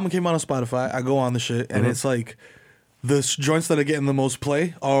 The album came out on Spotify. I go on the shit, and it's like the joints that are getting the most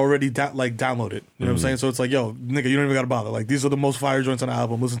play are already downloaded. You know what I'm saying? So it's like, yo, nigga, you don't even gotta bother. Like, these are the most fire joints on the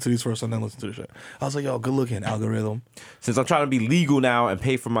album. Listen to these first and then listen to the shit. I was like, yo, good looking algorithm. Since I'm trying to be legal now and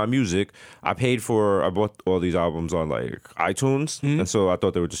pay for my music, I bought all these albums on like iTunes, and so I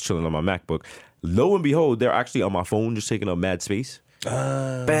thought they were just chilling on my MacBook. Lo and behold, they're actually on my phone, just taking up mad space.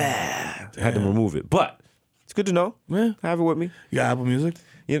 Bad. I had to remove it, but it's good to know. Yeah, I have it with me. You got Apple Music?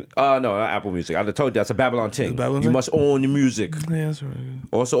 No, not Apple Music. I told you that's a Babylon thing. Babylon you thing? must own your music. Yeah, that's right.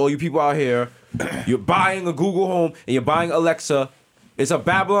 Also, all you people out here, you're buying a Google Home and you're buying Alexa. It's a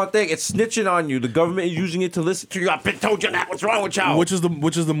Babylon thing. It's snitching on you. The government is using it to listen to you. I've been told you that. What's wrong with y'all? Which is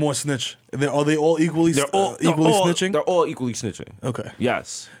the more snitch? Are they all equally snitching? They're all equally snitching. Okay.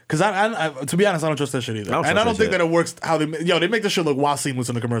 Yes. Because I to be honest, I don't trust that shit either. I don't think that it works how they make this shit look wild seamless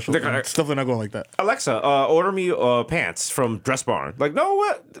in the commercial. Stuff they're not going like that. Alexa, order me pants from Dress Barn. Like, no,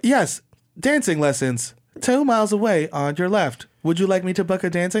 what? Yes. Dancing lessons 2 miles away on your left. Would you like me to book a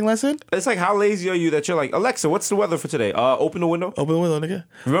dancing lesson? It's like, how lazy are you that you're like, Alexa, what's the weather for today? Open the window. Open the window, nigga.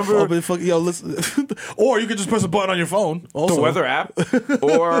 Remember? Open the listen. Or you could just press a button on your phone. Also. The weather app.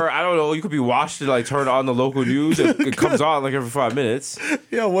 Or, I don't know, you could be watched to like turn on the local news. It comes on like every 5 minutes.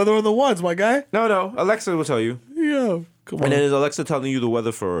 Yeah, weather on the ones, my guy. No. Alexa will tell you. Yeah. Come on. And then is Alexa telling you the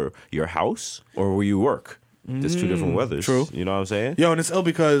weather for your house or where you work? There's two different weathers. True. You know what I'm saying? Yo, and it's ill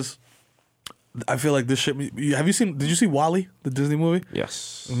because I feel like this shit. Did you see WALL-E, the Disney movie?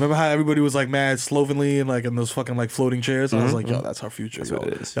 Yes. Remember how everybody was like mad slovenly and like in those fucking like floating chairs? I was like, yo, that's our future. That's yo. what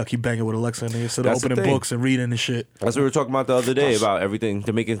it is. Y'all keep banging with Alexa and instead of That's the opening thing. books and reading and shit. That's what we were talking about the other day about everything.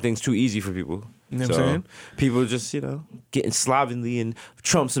 They're making things too easy for people. You know what I'm saying? People just, getting slovenly in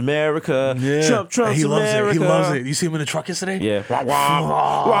Trump's America. Yeah. Trump's he loves America. it. He loves it. You see him in the truck yesterday? Yeah. Wah,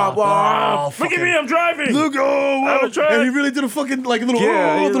 wah. Wah, wah. Look at me, I'm driving. Look, and he really did a fucking like little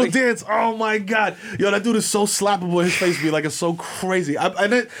little like, dance. Oh my god, yo, that dude is so slappable. His face be like it's so crazy. I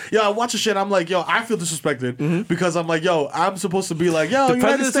watch the shit. I'm like, yo, I feel disrespected because I'm like, yo, I'm supposed to be like, yo, The United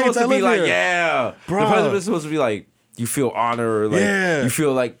president's States, supposed I to be live like, here. yeah. Bruh. The president's supposed to be like, you feel honor, like you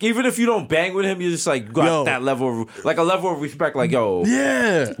feel like even if you don't bang with him, you just like got that level of like a level of respect. Like, yo,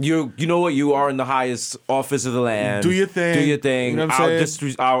 you know what, you are in the highest office of the land. Do your thing. You know what I'm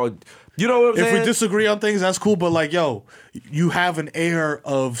saying? You know what I'm saying? If we disagree on things, that's cool. But like, yo, you have an air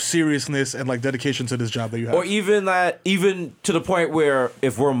of seriousness and like dedication to this job that you have. Or even to the point where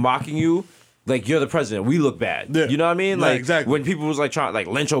if we're mocking you, like, you're the president, we look bad. Yeah. You know what I mean? Yeah, Like, exactly. when people was like trying like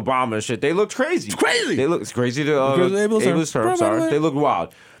lynch Obama and shit, they looked crazy. It's crazy. It's crazy to ableist term. sorry. They looked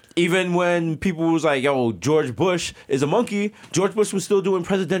wild. Even when people was like, yo, George Bush is a monkey, George Bush was still doing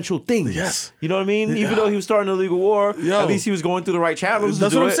presidential things. Yes. You know what I mean? Even though he was starting a legal war, at least he was going through the right channels.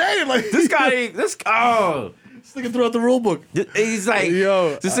 That's what I'm saying. Like, this guy, this nigga threw out the rule book. He's like,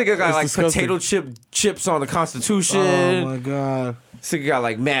 this nigga got like disgusting. potato chips on the Constitution. Oh my god. This nigga got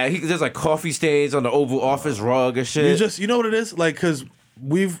like mad. There's like coffee stains on the Oval Office rug and shit. You know what it is? Like, because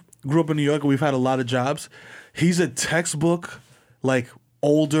we've grew up in New York and we've had a lot of jobs. He's a textbook, like,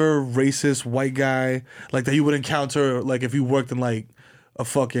 older, racist, white guy, like, that you would encounter, like, if you worked in, like, a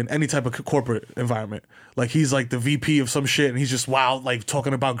fucking, any type of corporate environment. Like, he's, like, the VP of some shit and he's just wild, like,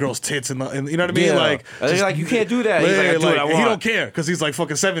 talking about girls' tits and you know what I mean? Yeah. Like, He's like, you can't do that. He's like, I do what I want. He don't care because he's, like,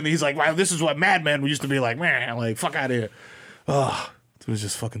 fucking 70. He's like, wow, this is what Mad Men used to be like, man, like, fuck out of here. Oh, it was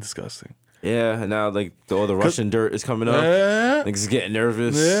just fucking disgusting. Yeah, and now like all the Russian dirt is coming up. Niggas getting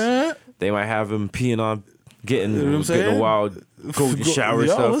nervous. Yeah. They might have him peeing on, getting I'm saying? a wild golden shower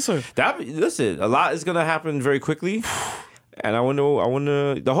stuff. Listen. A lot is gonna happen very quickly, and I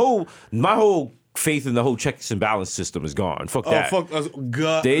wanna. My whole faith in the whole checks and balance system is gone. Fuck that.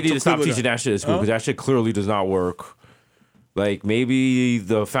 God. They need to stop teaching that shit at school because that shit clearly does not work. Like, maybe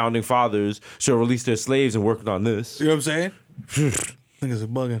the founding fathers should release their slaves and work on this. You know what I'm saying? Niggas are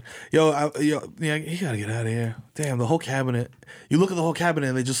bugging. Yo, you gotta get out of here. Damn, the whole cabinet. You look at the whole cabinet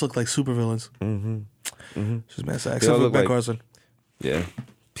and they just look like supervillains. Just mad sad. Except for Ben Carson. Yeah.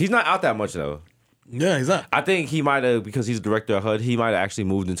 He's not out that much, though. Yeah, he's not. I think he might have, because he's director of HUD, he might have actually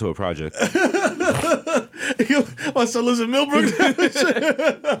moved into a project. My son lives in Millbrook.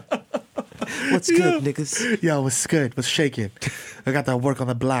 What's good, niggas? Yo, what's good? What's shaking? I got that work on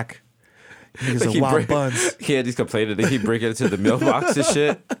the block. Niggas are wild buns. He had these complaining that he break into the mailbox and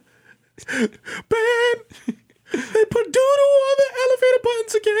shit. Ben, they put doodle on the elevator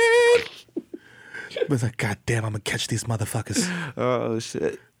buttons again. But like, God damn, I'm gonna catch these motherfuckers. Oh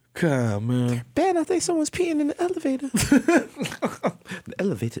shit. God, man. Ben, I think someone's peeing in the elevator. The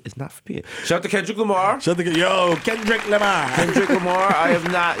elevator is not for peeing. Shout out to Kendrick Lamar. Yo, Kendrick Lamar. Kendrick Lamar. I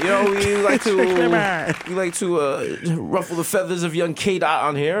have not. We like to ruffle the feathers of young K-Dot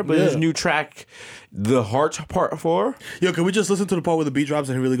on here, but his new track, The Heart Part 4. Yo, can we just listen to the part where the beat drops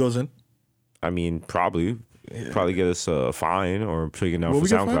and he really goes in? I mean, probably get us a fine or taken out for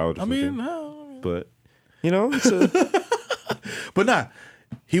SoundCloud. I mean, no. But it's a. But nah,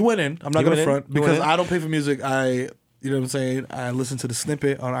 he went in. I'm not gonna front because I don't pay for music. You know what I'm saying? I listen to the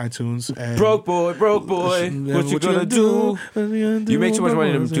snippet on iTunes. And broke boy. What you gonna do? You make too much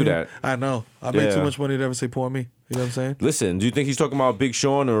money to do that. I know. I make too much money to ever say poor me. You know what I'm saying? Listen, do you think he's talking about Big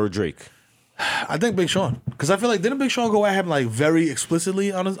Sean or Drake? I think Big Sean, because I feel like didn't Big Sean go at him like very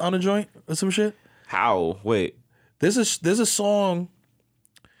explicitly on a joint or some shit? How? Wait. There's a song.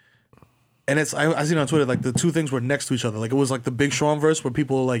 And I seen it on Twitter, like the two things were next to each other. Like it was like the Big Sean verse where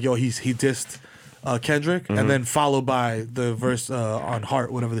people were like, yo, he dissed Kendrick, and then followed by the verse on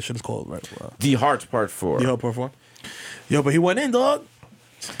Heart, whatever the shit is called, right? The Heart Part 4. The Heart Part 4. Yo, but he went in, dog.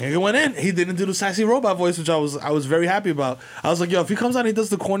 He went in. He didn't do the sassy robot voice, which I was very happy about. I was like, yo, if he comes out and he does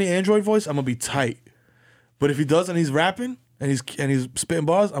the corny Android voice, I'm gonna be tight. But if he does and he's rapping and he's spitting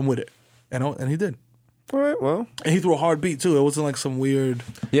bars, I'm with it. And he did. All right, well. And he threw a hard beat, too. It wasn't like some weird...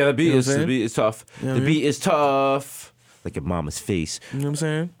 Yeah, the beat is tough. The beat is tough. Like your mama's face. You know what I'm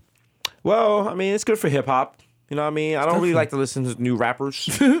saying? Well, I mean, it's good for hip-hop. You know what I mean? I don't really like to listen to new rappers.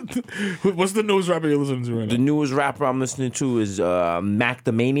 What's the newest rapper you're listening to right now? The newest rapper I'm listening to is Mac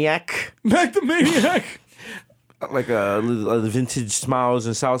the Maniac. Mac the Maniac? Like Vintage Smiles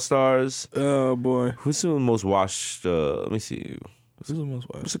and South Stars. Oh, boy. Who's the most watched? Let me see.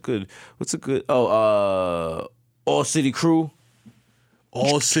 What's a good? All City Crew.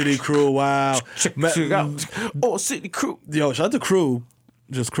 All City Crew, wow. Check it out. All City Crew. Yo, shout out to Crew.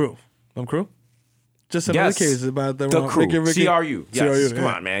 Just Crew. Crew? Just another case about the Crew. Ricky. CRU. Yes. CRU. Come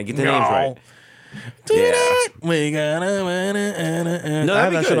on, man. Get the names right. We gotta I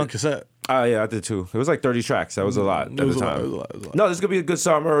have that shit on cassette. Oh, yeah, I did too. It was like 30 tracks. That was a lot at the time. It was a lot. No, this is going to be a good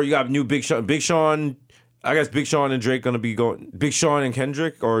summer. You got new Big Sean. I guess Big Sean and Drake gonna be going. Big Sean and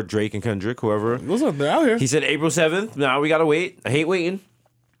Kendrick, or Drake and Kendrick, whoever. Listen, they're out here. He said April 7th. Now we gotta wait. I hate waiting.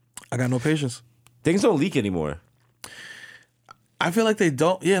 I got no patience. Things don't leak anymore. I feel like they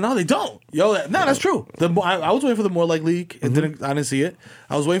don't. Yeah, no, they don't. Yo, that's true. I was waiting for the More Like leak. I didn't see it.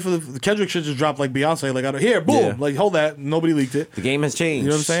 I was waiting for the Kendrick shit just dropped like Beyonce. Like, here, boom. Yeah. Like, hold that. Nobody leaked it. The game has changed. You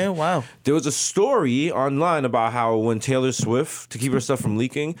know what I'm saying? Wow. There was a story online about how when Taylor Swift, to keep her stuff from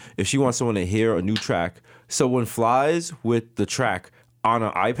leaking, if she wants someone to hear a new track, someone flies with the track on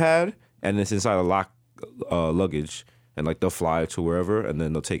an iPad and it's inside a luggage. And like they'll fly to wherever, and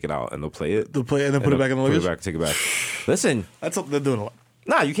then they'll take it out and they'll play it. They'll play it and then put it back in the luggage. Take it back. Listen, that's something they're doing a lot.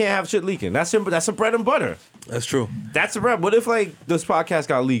 Nah, you can't have shit leaking. That's some bread and butter. That's true. That's the bread. What if like this podcast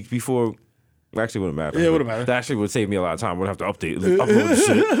got leaked before? Actually, wouldn't matter. Yeah, it wouldn't matter. That actually would save me a lot of time. We'd have to upload the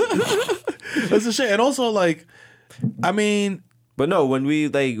shit. That's the shit. And also, like, I mean. But no, when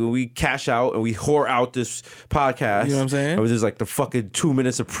we cash out and we whore out this podcast, you know what I'm saying? It was just like the fucking 2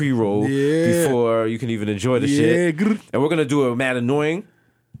 minutes of pre-roll before you can even enjoy the shit. And we're gonna do it mad annoying.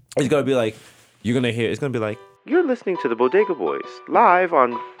 It's gonna be like, you're gonna hear. It's gonna be like, you're listening to the Bodega Boys live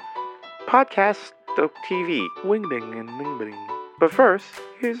on podcast.tv. Wing ding and ding ding. But first,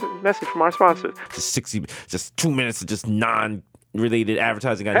 here's a message from our sponsor. Just 2 minutes of just non-related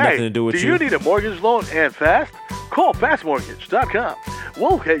advertising. Got nothing to do with you. Do you need a mortgage loan and fast? Call fastmortgage.com.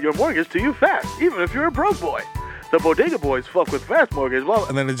 We'll get your mortgage to you fast, even if you're a broke boy. The Bodega Boys fuck with Fast Mortgage.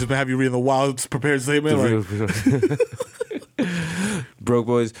 And then they just have you reading the wild prepared statement. Broke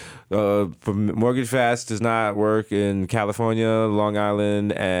Boys. Mortgage Fast does not work in California, Long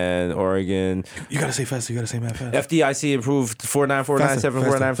Island, and Oregon. You gotta say fast. You gotta say mad fast. FDIC approved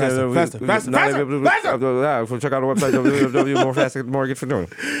 4949749. Faster. Check out our website www.morefastmortgage for doing.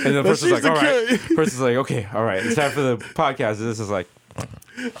 And the person's like, all right. Person's like, okay, all right. It's time for the podcast. And this is like,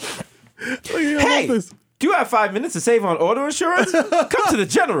 hey. Do you have 5 minutes to save on auto insurance? Come to the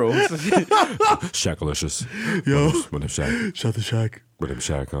General. Shaqalicious. Yo. What if Shaq? Shout to Shaq. What if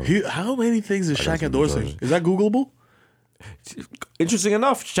Shaq? How many things is Shaq endorsing? Is that Googleable? Interesting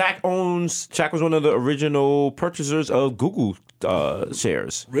enough, Shaq was one of the original purchasers of Google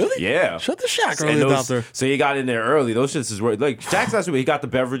shares. Really? Yeah. Shut the Shaq early adopter. So he got in there early. Those shits is where like Shaq's not stupid. He got the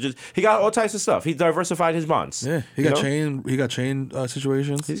beverages. He got all types of stuff. He diversified his bonds. Yeah. He got chain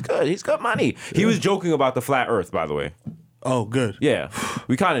situations. He's good. He's got money. Yeah. He was joking about the flat Earth, by the way. Oh, good. Yeah.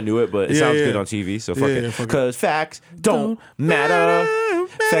 We kind of knew it, but it sounds good on TV, so fuck it. Because facts don't matter.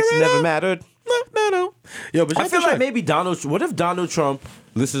 Facts never mattered. No. Yo, but I feel like maybe what if Donald Trump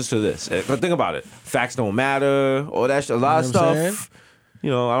listens to this? Think about it. Facts don't matter. All that shit. A lot of stuff.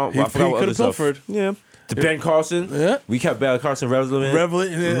 I forgot what other stuff. Pilfered. Yeah. To Ben Carson. Yeah. We kept Ben Carson relevant.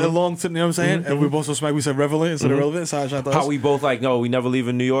 Along to, you know what I'm saying? And we both so smack, we said relevant instead of relevant. So how we both no, we never leave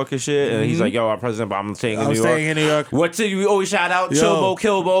in New York and shit. And he's like, yo, I'm president, but I'm staying in New York. I'm staying in New York. What city we always shout out? Chilbo,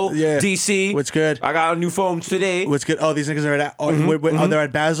 Kilbo, DC. What's good? I got a new phone today. What's good? Oh, these niggas are at, they're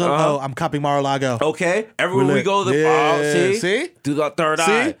at Basel? Oh, I'm copying Mar-a-Lago. Okay. Everywhere we go, see? Do the third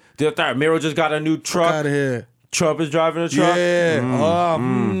eye. Do the third. Miro just got a new truck. Get out of here. Trump is driving a truck.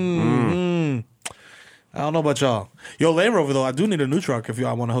 I don't know about y'all. Yo, Land Rover, though, I do need a new truck if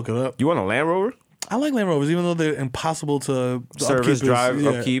y'all want to hook it up. You want a Land Rover? I like Land Rovers, even though they're impossible to service, drive,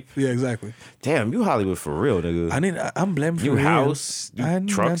 upkeep. Yeah, exactly. Damn, you Hollywood for real, nigga. I'm blaming for new real. House, new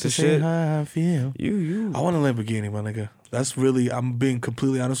trucks and shit. How I feel. You. I want a Lamborghini, my nigga. That's really, I'm being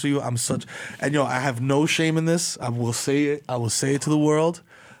completely honest with you. And I have no shame in this. I will say it. I will say it to the world.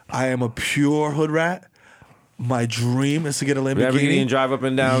 I am a pure hood rat. My dream is to get a Lamborghini and drive up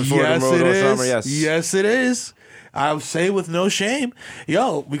and down Fordham Road all summer. Yes, it is. I'll say with no shame,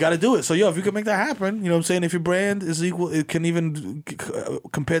 yo, we got to do it. So, if you can make that happen, you know what I'm saying? If your brand is equal, it can even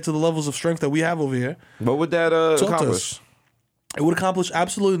compare to the levels of strength that we have over here. What would that accomplish? It would accomplish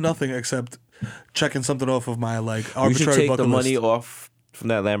absolutely nothing except checking something off of my arbitrary bucket list. You should take the money list. Off from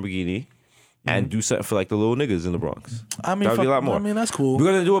that Lamborghini and do something for the little niggas in the Bronx. I mean, that would be a lot more. I mean, that's cool.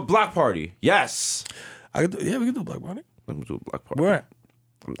 We're gonna do a block party. Yes. We can do a block party. Let me do a block party. Where at?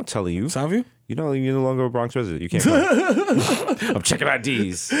 I'm not telling you. Soundview? You're no longer a Bronx resident. You can't come. I'm checking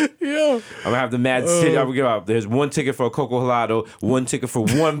IDs. Yeah. I'm gonna have the mad city. I'm gonna give out. There's one ticket for a Coco Helado, one ticket for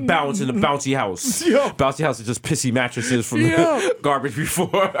one bounce in the bouncy house. Yo. Bouncy house is just pissy mattresses from the garbage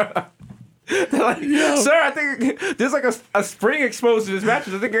before. They're like, sir, I think there's a spring exposed to this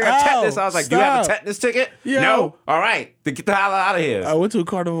mattress. I think I got tetanus. I was like, do you have a tetanus ticket? Yo. No? All right. Then get the hell out of here. I went to a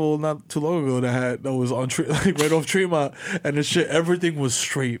carnival not too long ago that was on right off Tremont, and the shit, everything was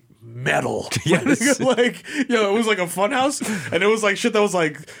straight metal. Yes. It was like a fun house, and it was shit that was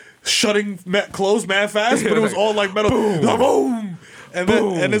shutting closed mad fast, but it was all metal. Boom. Boom. And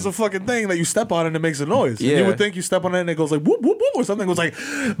then there's a fucking thing that you step on and it makes a noise. Yeah. And you would think you step on it and it goes whoop, whoop, whoop, or something goes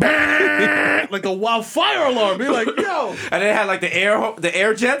bang, like a wild fire alarm. Be like, yo. And it had the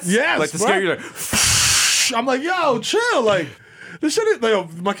air jets? Yes. To scare you I'm like, yo, chill. This shit is,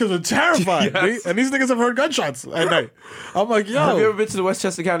 my kids are terrified. Yes. And these niggas have heard gunshots at night. I'm like, yo. Have you ever been to the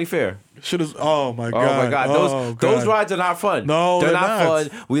Westchester County Fair? Shit is, oh my God. Oh my God. Those rides are not fun. No, they're not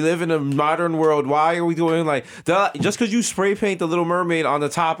fun. We live in a modern world. Why are we doing just because you spray paint the Little Mermaid on the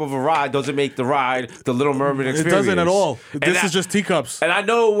top of a ride doesn't make the ride the Little Mermaid experience. It doesn't at all. This is just teacups. And I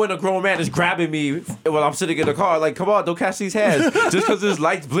know when a grown man is grabbing me while I'm sitting in the car, come on, don't catch these hands. Just because there's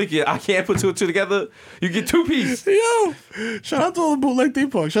lights blinking, I can't put two and two together. You get two piece. Yo, shout out to all the bootleg theme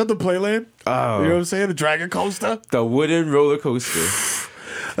parks. Shout out to Playland. Oh. You know what I'm saying? The Dragon Coaster. The wooden roller coaster.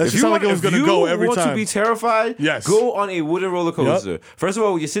 If you want, it was gonna go every time. Want to be terrified? Yes. Go on a wooden roller coaster. Yep. First of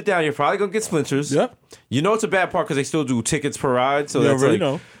all, when you sit down, you're probably gonna get splinters. Yep. You know it's a bad part because they still do tickets per ride, so that's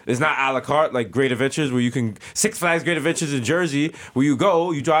it's not a la carte like Great Adventures where you can Six Flags Great Adventures in Jersey where you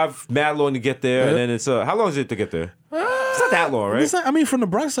go, you drive mad long to get there, and then it's how long is it to get there? It's not that long, right? From the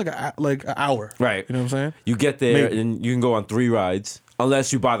Bronx, an hour. Right. You know what I'm saying? You get there and you can go on 3 rides.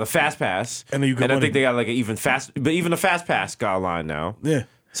 Unless you buy the fast pass, and then you I think they got even the fast pass got a line now. Yeah.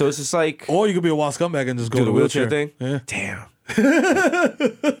 So it's just or you could be a wild scumbag and just go do to the wheelchair thing. Yeah. Damn.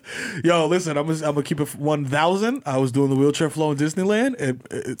 Yo, listen, I'm gonna keep it 1,000. I was doing the wheelchair flow in Disneyland.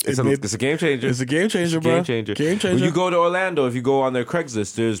 It's a game changer. It's a game changer, bro. Game changer. Game changer. When you go to Orlando, if you go on their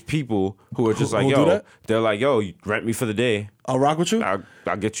Craigslist, there's people who are just they're like, yo, you rent me for the day. I'll rock with you.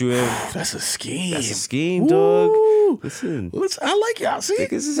 I'll get you in. That's a scheme. That's a scheme, dog. Listen, I like y'all. See,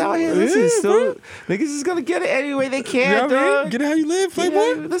 niggas is out here. Listen, bro. Niggas is gonna get it any way they can, you know dog. I mean? Get it how you live, Playboy.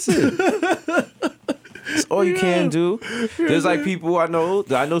 Yeah, listen. That's all you can do. There's people I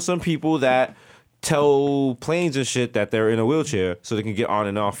know some people that tell planes and shit that they're in a wheelchair so they can get on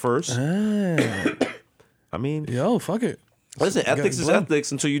and off first. I mean, yo, fuck it. Listen, ethics is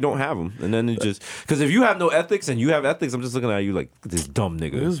ethics until you don't have them, and then it just because if you have no ethics and you have ethics, I'm just looking at you like this dumb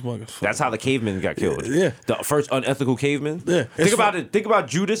nigga. That's how the cavemen got killed. Yeah, the first unethical caveman. Yeah, think about it. Think about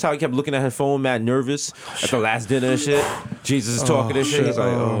Judas, how he kept looking at his phone, mad nervous at the last dinner and shit. Jesus is talking and shit. He's like,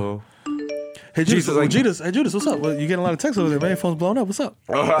 oh. Hey, Jesus, Judas, what's up? Well, you getting a lot of texts over there, man. Your phone's blowing up. What's up?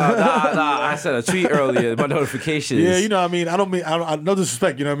 Nah. I sent a tweet earlier. My notifications. Yeah, you know what I mean? I don't no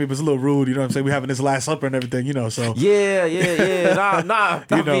disrespect, you know what I mean? But it's a little rude, you know what I'm saying? We having this Last Supper and everything, you know, so. Yeah. Nah.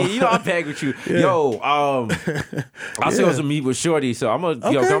 I mean, I'm back with you. Yeah. Yo, I still have to meet with Shorty, so I'm gonna,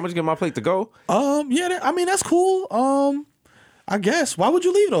 I'm gonna get my plate to go. Yeah, I mean, that's cool. I guess. Why would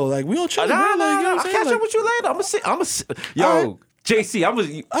you leave though? Like, we don't chill. Nah, you know what I'm I'll saying? catch up with you later. I'm gonna yo. Right. JC, All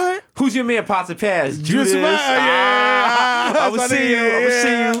right. who's your man, Pots and Pass? Judas. Yeah. I'm gonna see you.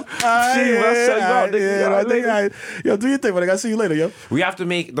 I'll sell you out, nigga. Yo, do your thing, man. I gotta see you later, yo. We have to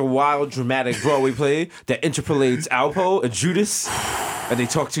make the wild, dramatic Broadway play that interpolates Alpo and Judas, and they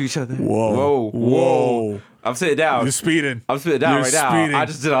talk to each other. Whoa. I'm sitting down. You're speeding. I'm sitting down right now. I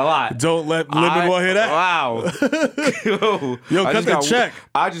just did a lot. Don't let Limit hear that. Wow. Yo, cut that check.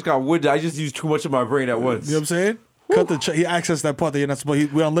 I just got wood. I just used too much of my brain at once. You know what I'm saying? Cut the check. He accessed that part that you're not supposed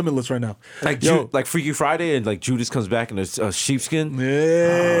to. We're on Limitless right now. Like Freaky Friday and like Judas comes back in a sheepskin. Yeah.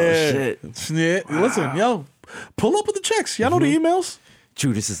 Oh, shit. Yeah. Wow. Listen, yo, pull up with the checks. Y'all know the emails?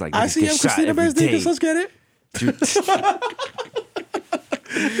 Judas is like, I see him, Christina Benz. Let's get it.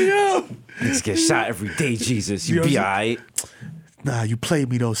 Yo. Let's get shot every day, Jesus. You be all right. Nah, you played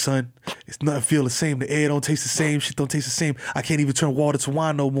me though, son. It's nothing feel the same. The air don't taste the same. Shit don't taste the same. I can't even turn water to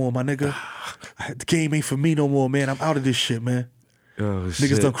wine no more, my nigga. The game ain't for me no more, man. I'm out of this shit, man. Oh, Niggas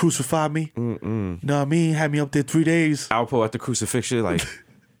shit. done crucified me. Know what I mean? Had me up there 3 days. Alpo at the crucifixion, like,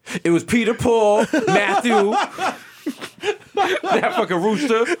 it was Peter, Paul, Matthew, that fucking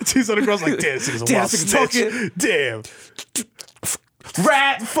rooster. He's on the cross like, damn, this nigga's a wild snitch. Damn.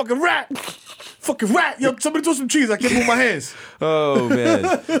 Rat. Fucking rat. Fucking rat. Yo, somebody throw some cheese. I can't move my hands. Oh,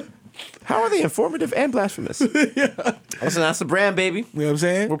 man. How are they informative and blasphemous? Yeah. Listen, that's the brand, baby. You know what I'm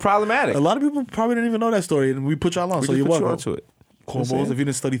saying? We're problematic. A lot of people probably didn't even know that story, and we put y'all on, so you're welcome. To it. Cornballs, if you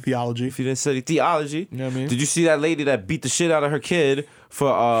didn't study theology. If you didn't study theology. You know what I mean? Did you see that lady that beat the shit out of her kid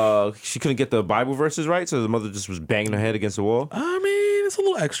for, she couldn't get the Bible verses right, so the mother just was banging her head against the wall? I mean, it's a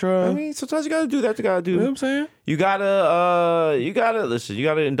little extra. I mean, sometimes you gotta do that. You gotta do. You know what I'm saying? You gotta listen. You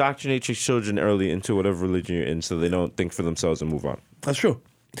gotta indoctrinate your children early into whatever religion you're in, so they don't think for themselves and move on. That's true.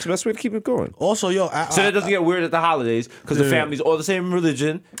 It's the best way to keep it going. Also, yo, so it doesn't get weird at the holidays because the family's all the same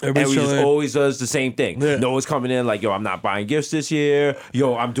religion, and we just always does the same thing. Yeah. No one's coming in like, yo, I'm not buying gifts this year.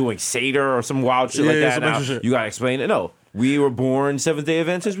 Yo, I'm doing Seder or some wild shit like that. Now you gotta explain it. No, we were born Seventh-day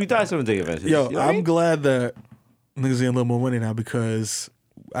Adventists. We died Seventh-day Adventists. Yo, you know I'm glad that niggas getting a little more money now because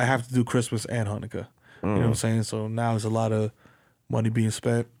I have to do Christmas and Hanukkah. You know what I'm saying? So now there's a lot of money being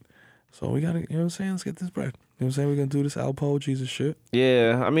spent. So we gotta, you know what I'm saying? Let's get this bread. You know what I'm saying? We're gonna do this Alpo Jesus shit.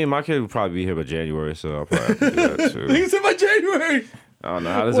 Yeah, I mean, my kid will probably be here by January, so I'll probably have to do that too. Niggas said by January. I don't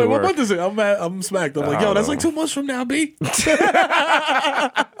know. How does it work? What month is it? I'm mad. I'm smacked. I'm like, yo, that's like 2 months from now, B.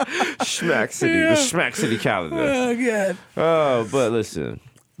 Smack City. Yeah. The Smack City calendar. Oh, God. Oh, but listen.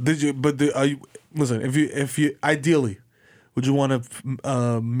 Listen, if you ideally, would you want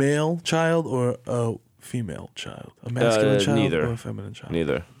a male child or a female child? A masculine child neither. or a feminine child?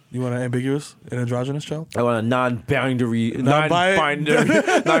 Neither. You want an ambiguous, an androgynous child? I want a non-binary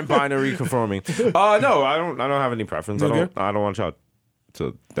conforming. No, I don't have any preference. I don't want a child.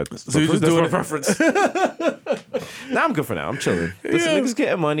 So that's my preference. Nah, I'm good for now. I'm chilling. Listen, niggas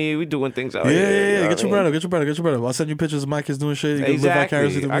getting money. We doing things out here. Yeah. Get your brother. I'll send you pictures of my kids doing shit. You can live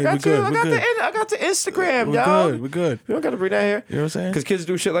vicariously through me. I got the Instagram, y'all. We're good. You don't got to bring that here. You know what I'm saying? Because kids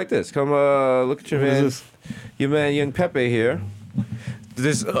do shit like this. Come look at your man. Your man, Young Pepe here.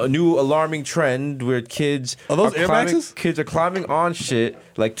 There's a new alarming trend where kids are Air Maxes? Kids are climbing on shit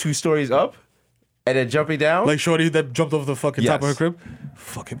like 2 stories up and then jumping down. Like Shorty that jumped over the fucking top of her crib.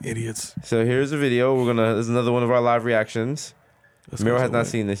 Fucking idiots. So here's a video. There's another one of our live reactions. Miro has not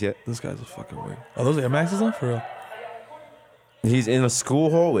seen this yet. This guy's a fucking weird. Are those Air Maxes on for real? He's in a school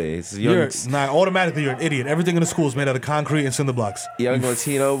hallway. Automatically you're an idiot. Everything in the school is made out of concrete and cinder blocks. Young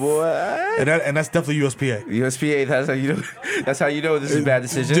Latino boy. And that's definitely USPA. USPA, that's how you know this is a bad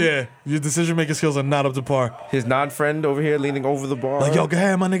decision. Yeah. Your decision making skills are not up to par. His non-friend over here leaning over the bar. Like, yo, go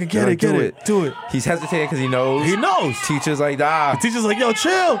ahead, my nigga, get it. Do it. He's hesitating because he knows. He knows. Teacher's like, nah. The teacher's like, yo,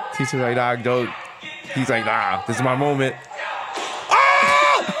 chill. Teacher's like, nah, don't. He's like, nah, this is my moment.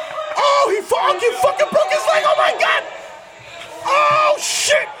 Oh, he fucking broke his leg. Oh my God. Oh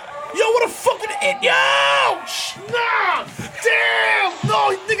shit! Yo, what a fucking idiot! Yo! Nah! Damn!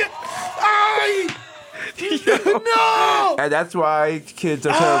 No, nigga! No! And that's why kids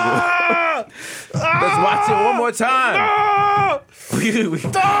are terrible. Let's watch it one more time.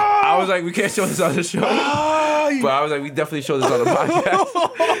 I was like, we can't show this on the show. But I was like, we definitely show this on the podcast.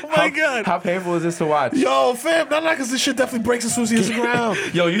 Oh my God. How painful is this to watch? Yo, fam, not because this shit definitely breaks as soon as he hits the ground.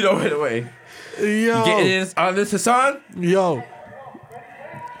 Yo, you know right away. Yo. Getting in on this, Hassan? Yo.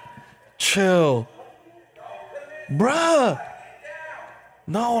 Chill. Bruh.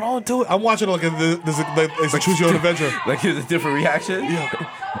 No, don't do it. I'm watching like it's a choose your own adventure. Like here's a different reaction. Yeah.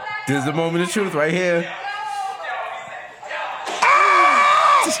 There's the moment of truth right here.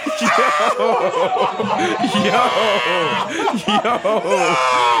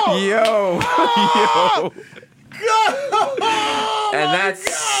 Yo. And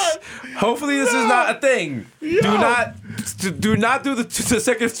that's hopefully this is not a thing. Do not do the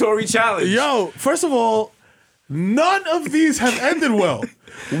second story challenge. Yo, first of all, none of these have ended well.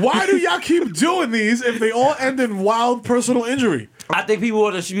 Why do y'all keep doing these if they all end in wild personal injury? I think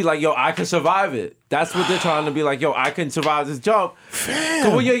people should be like, yo, I can survive it. That's what they're trying to be like, yo, I can survive this jump.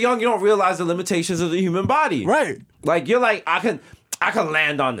 Because when you're young, you don't realize the limitations of the human body. Right. Like, you're like, I can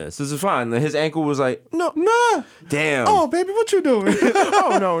land on this. This is fine. And his ankle was like, No, nah. Damn. Oh, baby, what you doing?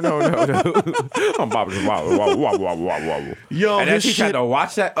 Oh, no. I'm bobbing. Wobble. Yo, and then this she tried shit. to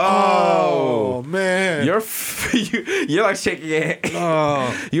watch that. Oh, man. You're like shaking your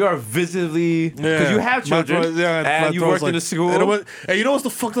head. You are visibly, because you have children and you work in the school. And you know what's the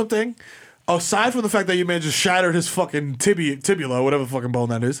fucked up thing? Aside from the fact that your man just shattered his fucking tibula, whatever fucking bone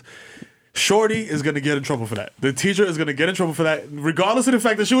that is, Shorty is going to get in trouble for that. The teacher is going to get in trouble for that, regardless of the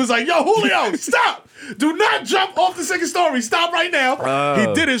fact that she was like, yo, Julio, stop! Do not jump off the second story. Stop right now.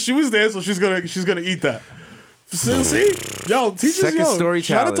 He did it. She was there, so she's gonna eat that. See? Yo, teachers, Second story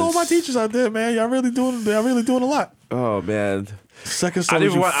shout out to all challenge. my teachers out there, man. Y'all really doing a lot. Oh, man. Second I story. don't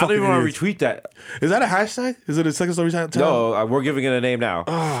even want to retweet that. Is that a hashtag? Is it a second story challenge? No, we're giving it a name now.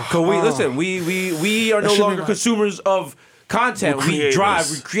 Listen, we are no should be longer my- consumers of content. We're We creators.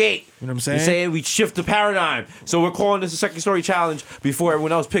 drive, we create. You know what I'm We saying? say we shift the paradigm. So we're calling this a second story challenge before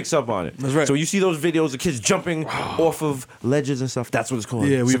everyone else picks up on it. That's right. So you see those videos of kids jumping off of ledges and stuff. That's what it's called.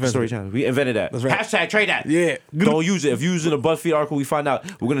 Yeah, we second invented story it. challenge. We invented that. That's right. Hashtag trade that. Yeah. Don't use it. If you're using a BuzzFeed article, we find out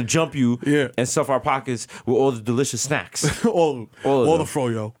we're gonna jump you and stuff our pockets with all the delicious snacks. all of the them.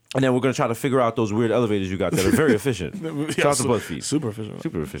 froyo. And then we're gonna try to figure out those weird elevators you got that are very efficient. Shout out to BuzzFeed. Super efficient.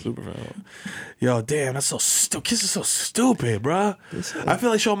 Super efficient. Yo, damn, that's so stupid. Kids are so stupid, bruh. I feel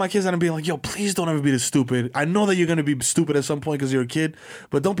like showing my kids that and being like, yo, please don't ever be this stupid. I know that you're gonna be stupid at some point because you're a kid,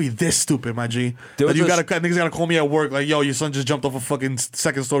 but don't be this stupid, my G. There Like, was niggas gotta call me at work like, yo, your son just jumped off a fucking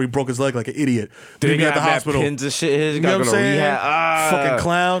second story, broke his leg like an idiot. They Meet me at the got mad hospital. pins and shit. He's You know got what to I'm go to saying? rehab. Fucking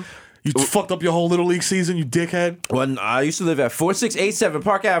clown. You fucked up your whole Little League season, you dickhead. When I used to live at 4687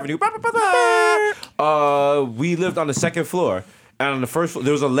 Park Avenue. We lived on the second floor. And on the first floor,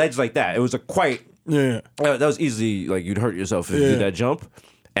 there was a ledge like that. It was a quite... Yeah. That was easily, like, you'd hurt yourself if you did that jump.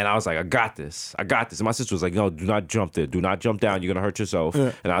 And I was like, I got this. And my sister was like, no, do not jump there. Do not jump down. You're going to hurt yourself.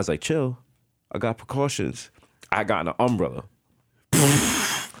 Yeah. And I was like, chill. I got precautions. I got an umbrella.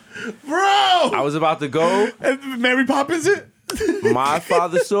 Bro! I was about to go. And Mary Poppins it? My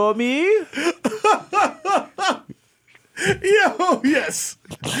father saw me. Yo, yes.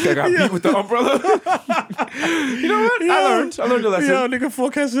 I got beat with the umbrella. You know what? Yo. I learned a lesson. Yo, nigga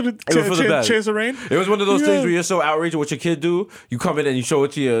forecasted a It was for the best. chance of rain. It was one of those Yeah. things where you're so outraged at what your kid do. You come in and you show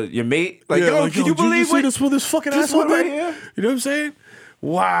it to your mate. Like, yo, can you did believe see what? this fucking this asshole one right did? here? You know what I'm saying?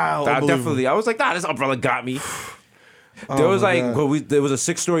 Wow. unbelievable. I was like, nah, this umbrella got me. There was my like, God. there was a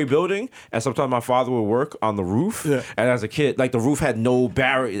 6-story building, and sometimes my father would work on the roof. Yeah. And as a kid, like the roof had no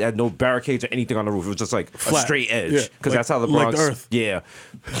barricades or anything on the roof. It was just like Flat. a straight edge, Yeah. because Like- that's how the like Bronx. the earth.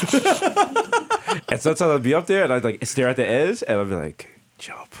 Yeah. And sometimes I'd be up there and I'd like stare at the edge, and I'd be like,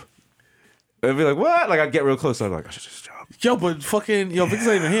 jump. And I'd be like, what? Like I'd get real close. And I'd be like, I should just jump. Yo, but fucking, Vic's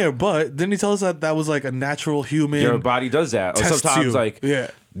not even here, but didn't he tell us that was like a natural human? Your body does that. Or tests sometimes you. like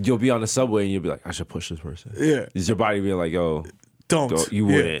Yeah. you'll be on the subway and you'll be like, I should push this person. Yeah. Is your body being like, yo, Don't. you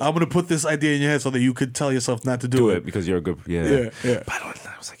Yeah. wouldn't. I'm going to put this idea in your head so that you could tell yourself not to do do it because you're a good Yeah. But I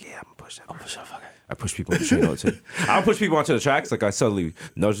was like, yeah, I'm gonna push that. I push people on the train all the time. I'll push people onto the tracks. Like I suddenly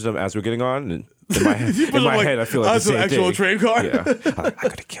notice them as we're getting on, and in my head, I feel like the onto same an actual thing. train car? Yeah, I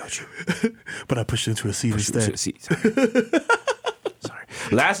could have killed you. But I pushed into a seat instead. Sorry.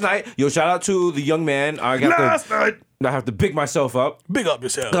 Last night, shout out to the young man. I have to big myself up. Big up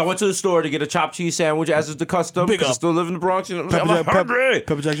yourself. I went to the store to get a chopped cheese sandwich, as is the custom. Big 'cause I up. still live in the Bronx. You know, Pepper I'm jack, hungry.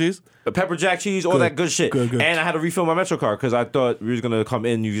 pepper jack cheese? Pepper jack cheese, all that good shit. Good. And I had to refill my Metro card because I thought we was going to come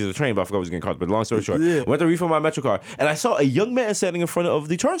in and use the train, but I forgot we was getting caught. But long story short, Yeah. went to refill my Metro card, and I saw a young man standing in front of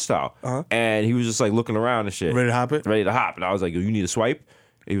the turnstile. And he was just like looking around and shit. Ready to hop it? Ready to hop. And I was like, yo, you need a swipe?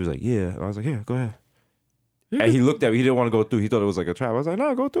 And he was like, yeah. And I was like, yeah, go ahead. And he looked at me. He didn't want to go through. He thought it was like a trap. I was like,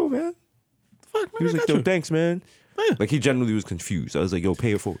 no, go through, man. Fuck, man, He was I like, got yo, you. thanks, man. Yeah. Like he genuinely was confused. I was like, yo,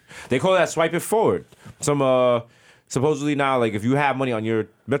 pay it forward. They call that swipe it forward. Some supposedly now, like if you have money on your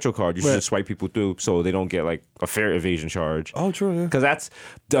Metro card, you should just swipe people through so they don't get like a fare evasion charge. Oh, true. Yeah. Because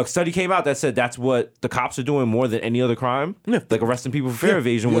the study came out that said that's what the cops are doing more than any other crime. Yeah. Like arresting people for fare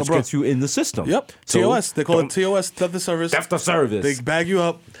evasion, which gets you in the system. Yep. So TOS. They call it TOS, theft of service. Theft of service. They bag you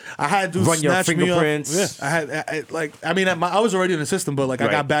up. I had to run your snatch fingerprints. Me up. Yeah. I was already in the system, but like I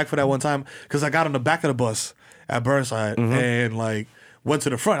got back for that one time because I got on the back of the bus at Burnside and like went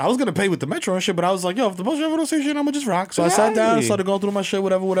to the front. I was gonna pay with the Metro and shit, but I was like, yo, if the bus driver don't say shit, I'm gonna just rock. So I sat down, started going through my shit,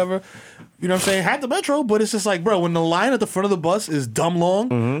 whatever. You know what I'm saying? Had the Metro, but it's just like, bro, when the line at the front of the bus is dumb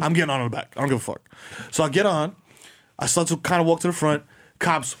long, I'm getting on the back. I don't give a fuck. So I get on. I start to kind of walk to the front.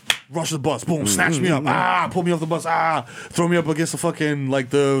 Cops rush the bus. Boom, snatch me up. Pull me off the bus. Throw me up against the fucking,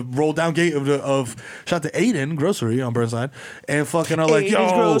 like, the roll down gate of shout to Aiden Grocery on Burnside. And fucking, I'm like,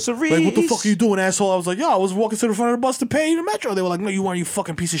 yo, Groceries. like, what the fuck are you doing, asshole? I was like, yo, I was walking to the front of the bus to pay the Metro. They were like, no, you weren't, you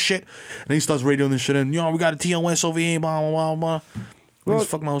fucking piece of shit. And then he starts radioing this shit in. Yo, we got a TOS over here, blah, blah, blah, blah. Well, just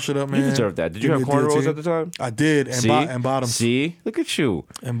fuck my whole shit up, man. You deserve that. Did you have cornrows at the time? I did, and bottoms. See? Look at you.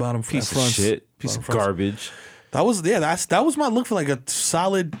 And bottom piece fronts. of shit. Piece of garbage. That was my look for like a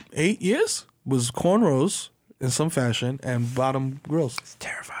solid 8 years. Was cornrows in some fashion and bottom grills. It's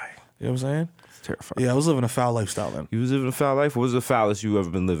terrifying. You know what I'm saying? It's terrifying. Yeah, I was living a foul lifestyle then. You was living a foul life? What was the foulest you ever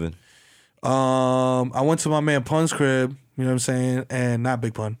been living? I went to my man Pun's crib, you know what I'm saying, and not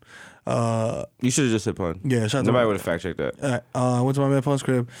Big Pun. You should have just said Pun. Yeah, nobody would have fact checked that. I went to my man Pun's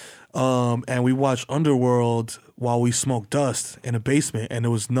crib, and we watched Underworld while we smoked dust in a basement, and there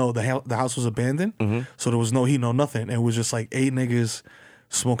was the house was abandoned, so there was no heat, no nothing. And it was just like 8 niggas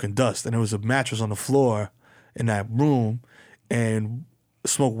smoking dust, and there was a mattress on the floor in that room, and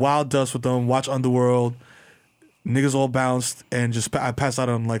smoked wild dust with them, watch Underworld. Niggas all bounced, and I passed out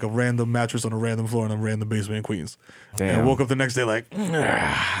on like a random mattress on a random floor in a random basement in Queens. Damn. And I woke up the next day like,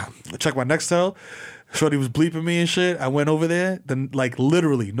 I checked my Nextel. Shorty was bleeping me and shit. I went over there, then like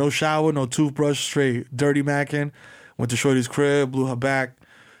literally no shower, no toothbrush, straight dirty macking. Went to Shorty's crib, blew her back.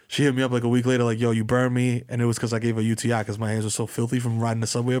 She hit me up like a week later, like, yo, you burned me. And it was because I gave her UTI because my hands were so filthy from riding the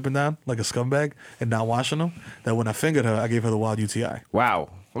subway up and down like a scumbag and not washing them that when I fingered her, I gave her the wild UTI. Wow.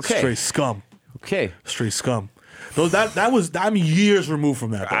 Okay. Straight scum. Okay. Straight scum. Though I'm years removed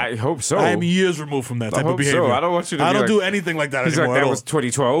from that. Though. I hope so. I'm years removed from that type of behavior. So. I don't want you to. I don't like, do anything like that he's anymore. Like that was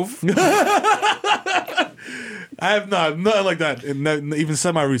 2012. I have nothing like that. Even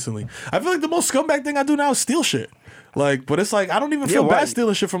semi-recently. I feel like the most scumbag thing I do now is steal shit. Like, but it's like I don't even feel bad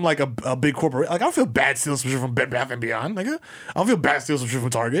stealing shit from like a big corporate. Like I don't feel bad stealing some shit from Bed Bath & Beyond. Like I don't feel bad stealing some shit from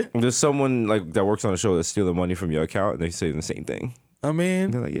Target. There's someone like that works on a show that's stealing money from your account, and they say the same thing. I mean,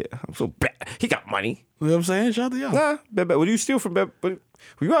 they're like, yeah, I'm so bad. He got money. You know what I'm saying? Shout out to y'all. Nah, what do you steal from Bed?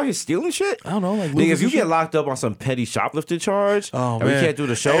 Were you out here stealing shit? I don't know. Like, nigga, if you get locked up on some petty shoplifting charge, and we can't do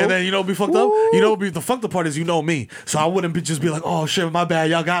the show, and then you know, be fucked up. You know, the fucked up part is you know me, so I wouldn't just be like, oh shit, my bad,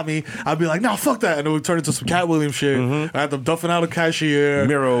 y'all got me. I'd be like, no, fuck that, and it would turn into some Cat Williams shit. I had them duffing out a cashier,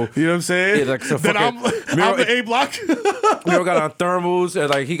 Miro. You know what I'm saying? Yeah, like then I'm the A block. Miro got on thermals, and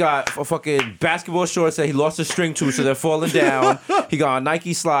like he got a fucking basketball shorts that he lost his string to, so they're falling down. He got on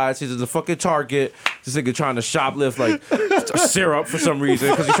Nike slides. He's at the fucking Target. This nigga trying to shoplift like syrup for some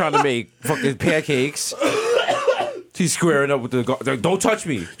reason because he's trying to make fucking pancakes. He's squaring up with the don't touch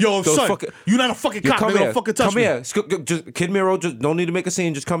me. Yo, son, you're not a fucking cop. They don't fucking touch me. Come here. Just, Kid Miro, just don't need to make a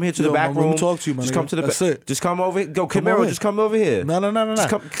scene. Just come here to the back room. Let me talk to you, man. Just come to the back. It. Just come over here. Go, Kid Miro, just come over here. No.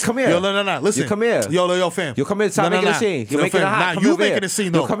 Come here. Yo, no. Listen. You come here. Yo, fam. You come here. Stop making a scene. You're making it hot. Nah, you making a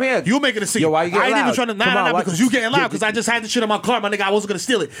scene, though. Yo, come here. You making a scene. Yo, why you getting loud? I ain't even trying to. Nah, because you getting loud. Because I just had the shit in my car, my nigga. I wasn't gonna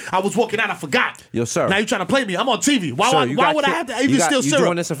steal it. I was walking out. I forgot. Yo, sir. Now you trying to play me? I'm on TV. Why would I have to even steal syrup? You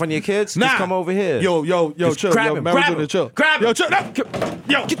doing this in front of your kids? Nah. Just come over here. Yo, chill. Grab him. Grab him. Yo, chill.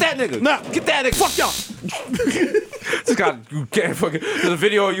 Yo, get that nigga. Nah. Get that nigga. Fuck y'all. This guy, you get fucking. There's a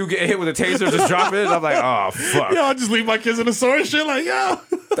video of you get hit with a taser, just drop it. And I'm like, oh, fuck. Yo, I just leave my kids in the store and shit. Like, yo.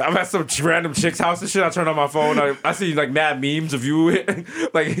 I'm at some random chick's house and shit. I turn on my phone. I see like mad memes of you getting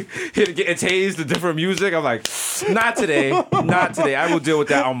tased to different music. I'm like, not today. Not today. I will deal with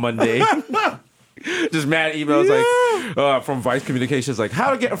that on Monday. Just mad emails like from Vice Communications, like,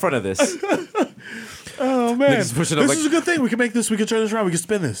 how to get in front of this. Oh man, this is a good thing. We can make this. We can turn this around. We can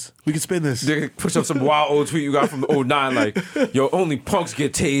spin this. They push up some wild old tweet you got from 09, like, yo, only punks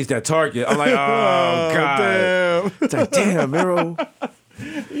get tased at Target. I'm like, oh god, damn. It's like, damn, Miro.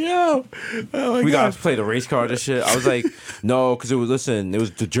 Yo, we got to play the race card and shit. I was like, no, because it was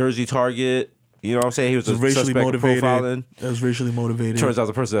the Jersey Target. You know what I'm saying? He was racially motivated. Profiling. That was racially motivated. Turns out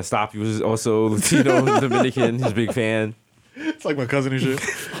the person that stopped you was also Latino, Dominican. He's a big fan. It's like my cousin and shit.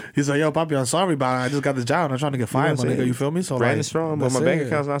 He's like, yo, Papi, I'm sorry about it. I just got the job. I'm trying to get fired, my nigga. You feel me? So Brandon's strong, but my bank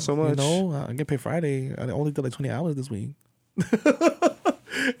account's not so much. You know, I get paid Friday. I only did like 20 hours this week.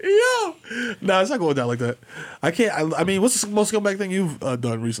 Yo, nah, it's not going down like that. I can't. I mean, what's the most scumbag thing you've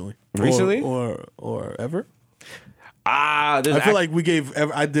done recently? Or ever? I feel like we gave.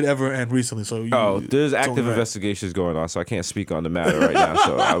 I did ever and recently. So there's active investigations going on, so I can't speak on the matter right now.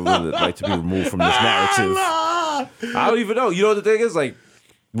 So I would like to be removed from this narrative. I don't even know. You know what the thing is? Like,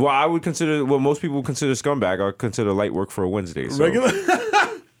 I would consider what most people would consider scumbag, I consider light work for a Wednesday. So. Regular.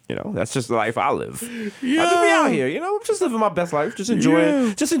 You know, that's just the life I live. Yeah. I just be out here, you know, just living my best life, just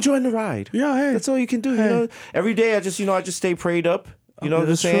enjoying the ride. Yeah, hey. That's all you can do, you know. Every day I just stay prayed up. You know what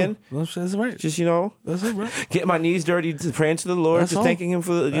I'm saying? That's right. Just, you know, that's it, right. Getting my knees dirty, praying to the Lord, just thanking him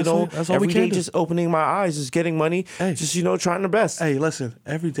for, you know, every day just opening my eyes, just getting money, just, you know, trying the best. Hey, listen,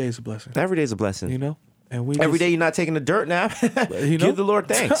 every day is a blessing. Every day is a blessing. You know? And every day you're not taking a dirt nap, you know? Give the Lord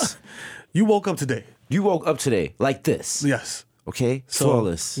thanks. You woke up today. You woke up today like this. Yes. Okay?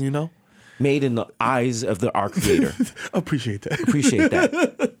 Flawless. You know? Made in the eyes of our Creator. Appreciate that.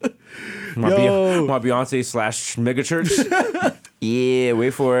 My Beyonce / megachurch. Yeah,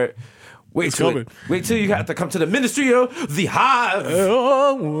 wait for it. Wait till you have to come to the ministry of the Hive.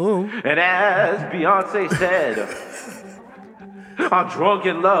 And as Beyonce said, I'm drunk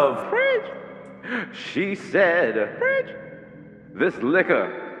in love. Preach. She said, preach. This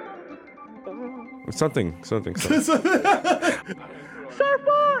liquor. Something.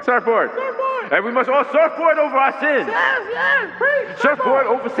 Surfboard. And we must all surfboard over our sins. Yes. Preach. Surfboard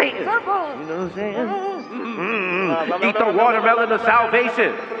over Satan. Surfboard. You know what I'm saying? Eat the watermelon of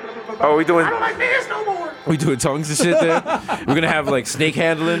salvation. Oh, we doing? I don't like this no more. We doing tongues and shit there. We're gonna have like snake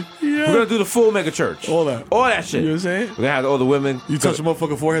handling. Yeah. We're gonna do the full mega church. All that shit. You know what I'm saying? We're gonna have all the women. You touch a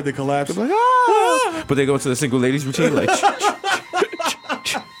motherfucking forehead, they collapse. Like, ah! But they go into the single ladies routine like.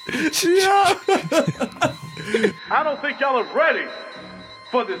 I don't think y'all are ready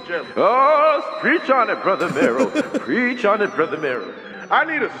for this jelly. Oh, preach on it, Brother Merrill. Preach on it, Brother Merrill. I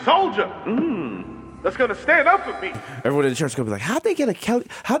need a soldier that's gonna stand up for me. Everyone in the church gonna be like, how'd they get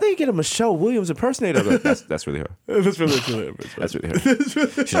a Michelle Williams impersonator? Like, that's really her. That's really her.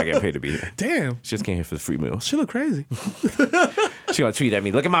 She's not getting paid to be here. Damn. She just came here for the free meals. She look crazy. She gonna tweet at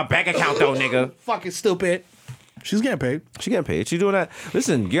me. Look at my bank account though, nigga. Fucking stupid. She's getting paid. She's doing that.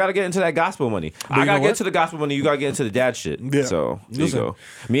 Listen, you gotta get into that gospel money. I gotta get to the gospel money. You gotta get into the dad shit. Yeah. So there you go.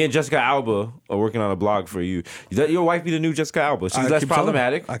 Me and Jessica Alba are working on a blog for you. Let your wife be the new Jessica Alba. She's less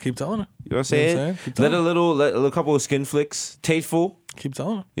problematic. I keep telling her. You know what I'm saying? Let a couple of skin flicks. Tasteful. Keep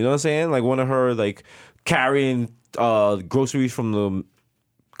telling her. You know what I'm saying? Like one of her like carrying groceries from the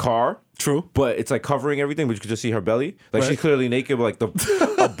car. True. But it's like covering everything, but you could just see her belly. Like she's clearly naked, but like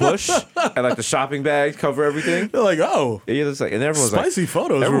a bush and like the shopping bags cover everything. They're like, oh. Yeah, it's like, and everyone's spicy like,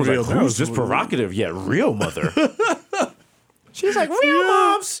 photos. Everyone's like, who's this provocative yet real mother? She's like, real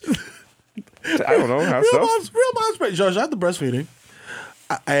moms. I don't know. How real moms. Josh, I had the breastfeeding.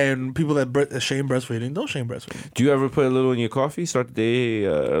 And people that shame breastfeeding, don't shame breastfeeding. Do you ever put a little in your coffee? Start the day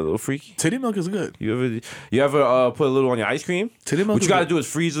a little freaky? Titty milk is good. You ever put a little on your ice cream? Titty milk. What you got to do is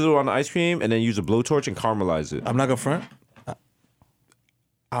freeze a little on the ice cream and then use a blowtorch and caramelize it. I'm not going to front.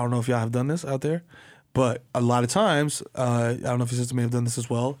 I don't know if y'all have done this out there, but a lot of times, I don't know if your sister may have done this as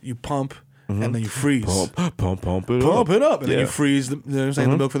well. You pump and then you freeze. Pump it up. And then you freeze the, you know what I'm saying,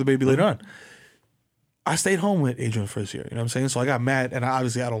 the milk for the baby later on. I stayed home with Adrian first year, you know what I'm saying? So I got mad, and I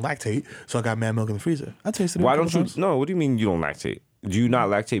don't lactate, so I got mad milk in the freezer. I tasted it. Why don't you? No, what do you mean you don't lactate? Do you not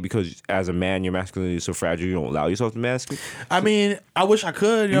lactate because as a man, your masculinity is so fragile, you don't allow yourself to masculine? I mean, I wish I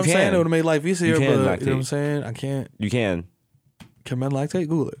could, you know what I'm saying? It would have made life easier, but lactate. You know what I'm saying? I can't. You can. Can men lactate?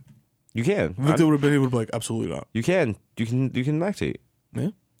 Google it. You can. Victor would have been able to be like, absolutely not. You can. You can lactate. Yeah.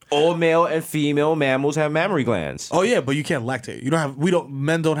 All male and female mammals have mammary glands. Oh yeah, but you can't lactate.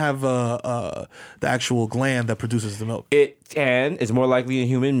 Men don't have the actual gland that produces the milk. It's more likely in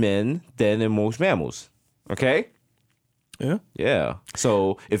human men than in most mammals. Okay? Yeah. Yeah.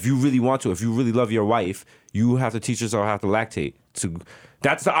 So if you really want to, if you really love your wife, you have to teach yourself how to lactate.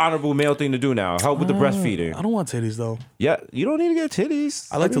 That's the honorable male thing to do now. Help with the breastfeeding. I don't want titties though. Yeah, you don't need to get titties.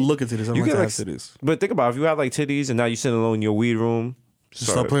 I like to look at titties. I don't like to have titties. But think about it, if you have like titties and now you're sitting alone in your weed room.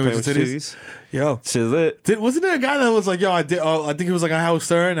 Start playing with the titties. Yo, shit lit. Wasn't there a guy that was like, yo, I think he was like on Howard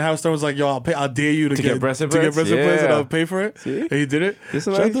Stern, and Howard Stern was like, yo, I'll dare you to get breast implants, and I'll pay for it. See? And he did it. Shout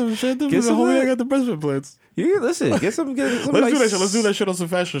out to the homie that got the breast implants. Yeah, listen, get some. Let's do that shit. Let's do that shit on some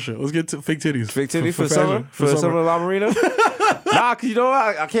fashion shit. Let's get fake titties. Fake titties for summer. For summer in La Marina. Nah, cause you know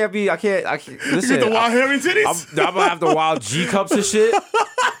what? I can't. Listen, you get the wild hairy titties. I'm gonna have the wild G cups and shit.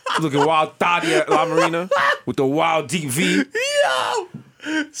 Looking wild thotty at La Marina with the wild deep V. Yo.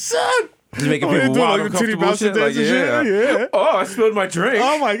 Son. Just making Oh, they people do, wild like, and the titty comfortable bouncing shit. Like, dance and yeah. shit? Yeah. Oh, I spilled my drink.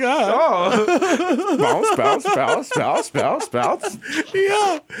 Oh my God. Oh. bounce.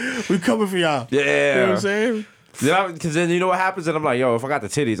 Yeah. We coming for y'all. Yeah. You know what I'm saying? Because then you know what happens, and I'm like, yo, if I got the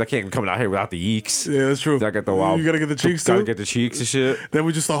titties, I can't be coming out here without the yeeks. Yeah, that's true. I got the wild. You gotta get the cheeks Gotta too. get the cheeks and shit. Then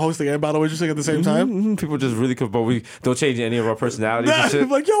we just start hosting and battle waitressing at the same time. Mm-hmm. People just really, but we don't change any of our personalities Nah, and shit.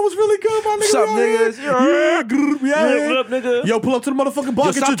 like, yo, what's really good, my nigga? What's up, niggas? Yeah. What up, nigga? Yo, pull up to the motherfucking bar.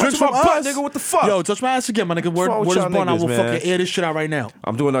 Yo, Get stop your drinks touching from my butt, us. nigga. What the fuck? Yo, touch my ass again, my nigga. wrong Word with is y'all born. I niggas, will man? fucking air this shit out right now.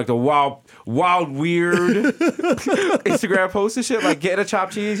 I'm doing like the wild, weird Instagram posts and shit. Like, getting a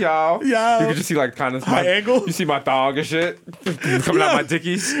chopped cheese, y'all. Yeah. You can just see, like, kind of High angle. You see my dog and shit coming out my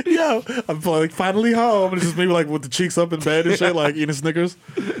dickies. Yo, I'm like finally home. And it's just maybe like with the cheeks up in bed and shit, like eating Snickers.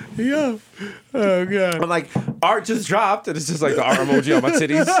 Yeah. Oh, God. I'm like, art just dropped, and it's just like the art emoji on my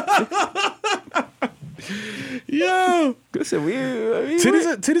titties. Yo. Listen,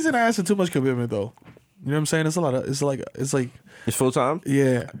 Titties and ass are too much commitment, though. You know what I'm saying? It's a lot of, it's like, it's full time.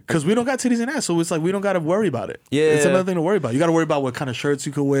 yeah. Because we don't got titties and ass, so it's like we don't got to worry about it. Yeah. It's another thing to worry about. You got to worry about what kind of shirts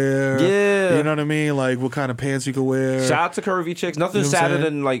you could wear. Yeah. You know what I mean? Like what kind of pants you could wear. Shout out to curvy chicks. Nothing You know what I'm sadder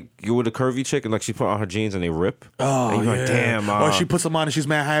saying? than like you with a curvy chick and like she put on her jeans and they rip. Oh, and you're like, damn. Or she puts them on and she's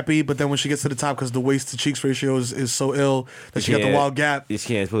mad happy, but then when she gets to the top, because the waist to cheeks ratio is so ill that she got the wild gap. You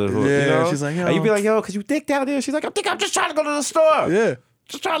can't put it. Yeah, You know? she's like, yo. And you be like, yo, cause you dick down there. She's like, I'm just trying to go to the store. Yeah.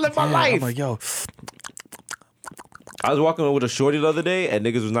 Just trying to live my Yeah, life. I'm like, yo. I was walking with a shorty the other day, and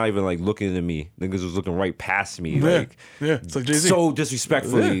niggas was not even like looking at me. Niggas was looking right past me. Like, Yeah. It's like Jay-Z. so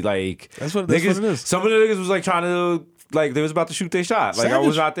disrespectfully. Yeah. Like, That's what niggas, it is. Some of the niggas was like trying to, like, they was about to shoot their shot. Like, I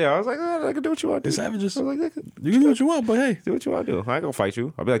was Savage. out there. I was like, oh, I can do what you want to do. They're savages. I was like, nigga, You can do what you want, but hey. do what you want to do. I ain't gonna fight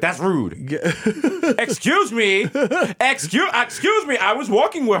you. I'll be like, that's rude. Excuse me. Excuse me. I was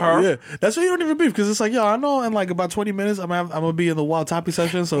walking with her. Yeah, that's why you don't even beef, because it's like, yo, I know in like about 20 minutes I'm gonna be in the wild toppy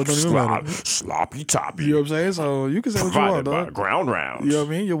session, so it don't even matter. Sloppy toppy. You know what I'm saying? So you can say what you Provided want, by dog. Ground Rounds. You know what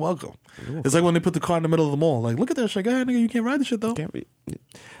I mean? You're welcome. It's like when they put the car in the middle of the mall. Like, look at that shit. Go ahead, nigga. You can't ride the shit though. Can't be-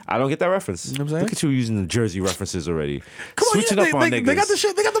 I don't get that reference. You know what I'm saying? Look at you using the Jersey references already. Come on, Switching yeah, up on niggas. they got the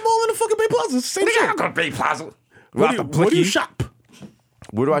shit. They got the mall in the fucking Bay Plaza. It's the same Nigga, shit. I go to Bay Plaza. Where do you shop?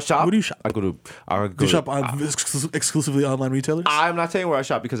 Where do I shop? Where do you shop? I go to. Do you shop on exclusively online retailers? I'm not saying where I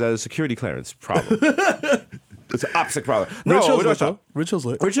shop because I have a security clearance problem. It's the opposite problem. No, Rich Hill's where do I lit, though. shop? Rich Hill's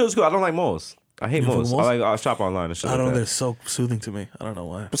lit. Rich Hill's cool. I don't like malls. I hate fuck malls. malls? I shop online and shit. I don't know. like They're that. so soothing to me. I don't know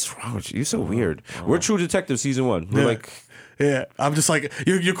why. What's wrong with you? You're so weird. We're True Detective season 1. We're Yeah. like. Yeah, I'm just like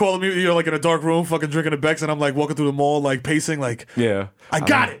you're calling me. You're like in a dark room, fucking drinking a Bex, and I'm like walking through the mall, like pacing, like Yeah, I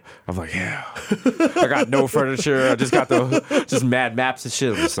got it. I'm like, yeah. I got no furniture. I just got just mad maps and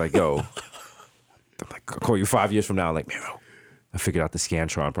shit. I'm just like, yo. I'm like, I'll call you 5 years from now. I'm like, Miro, I figured out the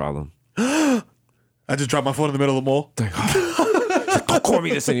Scantron problem. I just dropped my phone in the middle of the mall. Don't call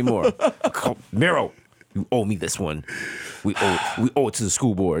me this anymore. Miro, you owe me this one. We owe it to the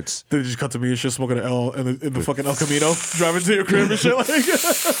school boards. Then they just cut to me and shit, smoking an L in the fucking El Camino, driving to your crib and shit. Like,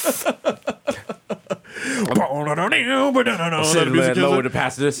 I'm sitting there low in the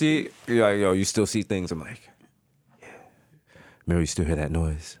passenger seat. You're like, yo, you still see things? I'm like, yeah. Miro, you still hear that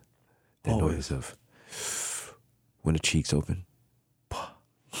noise? That noise of when the cheeks open.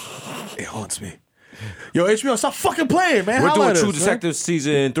 It haunts me. Yo, HBO, stop fucking playing, man. We're Holla doing at True us, Detective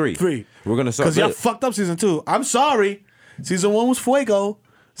season 3. 3. We're gonna start Because y'all fucked up season 2. I'm sorry. Season 1 was fuego.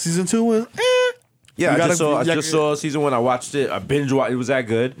 Season 2 was Yeah, You I just gotta- saw season 1. I watched it. I binge watched. It was that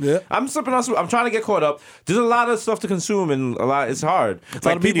good. Yeah. I'm slipping on. I'm trying to get caught up. There's a lot of stuff to consume, and it's hard. a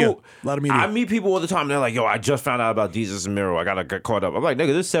lot of media. A lot of media. I meet people all the time. They're like, "Yo, I just found out about Jesus and Miro. I gotta get caught up." I'm like,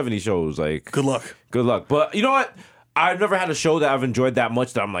 "Nigga, there's 70 shows. Like, good luck. good luck." But you know what? I've never had a show that I've enjoyed that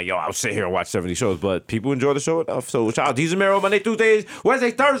much that I'm like, yo, I'll sit here and watch 70 shows. But people enjoy the show enough. So shout out Jesus and Miro Monday, Tuesdays,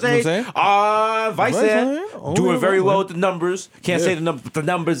 Wednesday, Thursday. You know what I'm Vice Vice, End. yeah. Oh, Doing yeah, very yeah. well with the numbers. Can't say the numbers, but the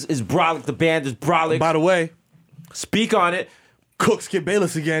numbers is brolic. The band is brolic. By the way, Speak on it. Cook Skip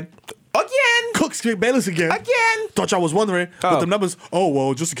Bayless again. Again. Cook Skip Bayless again. Again. Thought y'all was wondering. Oh. But the numbers, oh,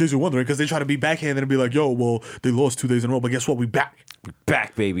 well, just in case you're wondering, because they try to be backhanded and be like, yo, well, they lost 2 days in a row, but guess what? We back.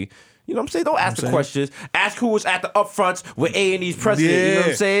 Back, baby. You know what I'm saying? Don't ask the saying? questions. Ask who was at the upfronts with A&E's president. You know what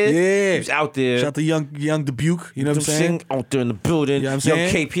I'm saying? Yeah. He was out there. Shout out to young Dubuque. You know what I'm saying? Sing out there in the building. You know what I'm Young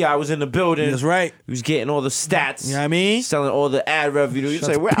saying? KPI was in the building. That's right. He was getting all the stats. You know what I mean? Selling all the ad revenue. You Shout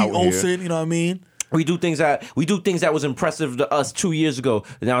say out to we're Pete out Olsen, here. you know what I mean? We do things that was impressive to us 2 years ago.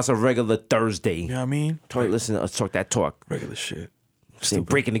 And now it's a regular Thursday. You know what I mean? Listen to us talk that talk. Regular shit. Say,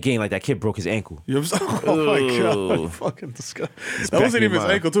 breaking the game like that kid broke his ankle. You know what I'm saying? Oh my Ooh. god, fucking disgusting. That back wasn't in even his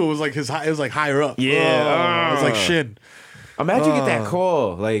my- ankle too. It was like it was like higher up. Yeah. Oh, it was like shin. Imagine you get that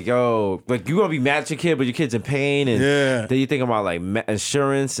call, like, yo, like you gonna be mad at your kid, but your kid's in pain, and then you think about like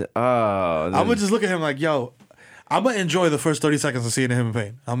insurance. I'm gonna just look at him like, yo, I'm gonna enjoy the first 30 seconds of seeing him in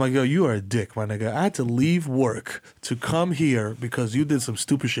pain. I'm like, yo, you are a dick, my nigga. I had to leave work to come here because you did some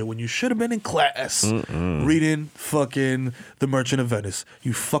stupid shit when you should have been in class reading fucking The Merchant of Venice.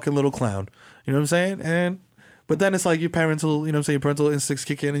 You fucking little clown. You know what I'm saying? But then it's like your parental, you know what I'm saying, your parental instincts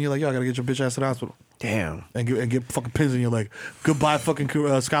kick in and you're like, yo, I gotta get your bitch ass to the hospital. Damn. And get fucking pins in your leg. Goodbye fucking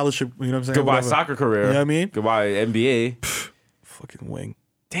scholarship, you know what I'm saying? Goodbye Whatever. soccer career. You know what I mean? Goodbye NBA. Fucking wing.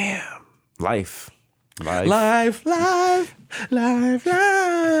 Damn. Life. Life. Did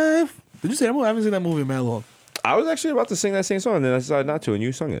you see that movie? I haven't seen that movie in mad long. I was actually about to sing that same song, and then I decided not to, and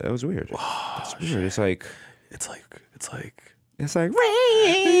you sung it. That was weird. That's weird. It's like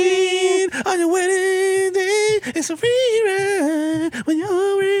rain on your wedding day. It's a rerun when you're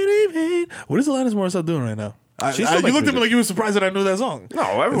already paid. What is Alanis Morissette doing right now? You looked at me like you were surprised that I knew that song.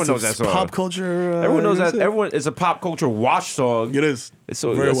 No, everyone knows that song. Pop culture. Everyone knows that. It's a pop culture wash song. It is. That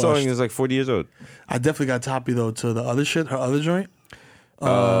song is like 40 years old. I definitely got toppy though to the other shit, her other joint. You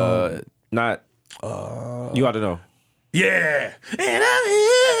ought to know. Yeah. And I'm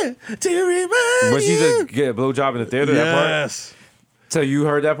here to remind But she's get a blowjob in the theater. Yes. That part. So you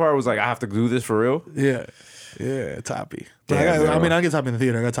heard that part? Was like, I have to do this for real. Yeah, toppy. Damn, I get toppy in the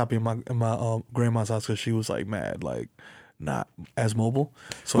theater. I got toppy in my grandma's house because she was like mad, like not as mobile.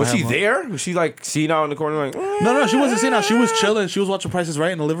 So was she there? Was she like seen out in the corner? Like no, she wasn't seen out. She was chilling. She was watching Price is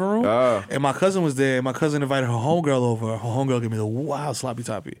Right in the living room. And my cousin was there. And my cousin invited her homegirl over. Her homegirl gave me the wild sloppy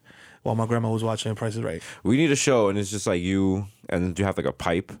toppy while my grandma was watching Price is Right. We need a show, and it's just like you, and you have like a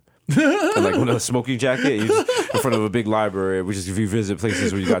pipe. And like with a smoking jacket, you just, in front of a big library. We just revisit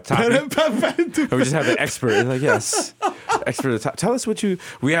places where you got toppy. And we just have an expert. And like, yes, expert. Tell us what you.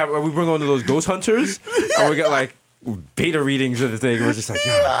 We bring on those ghost hunters, and we get like beta readings of the thing. And we're just like,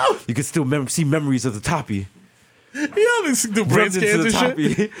 yo, you can still see memories of the toppy. Yeah, the brain scans and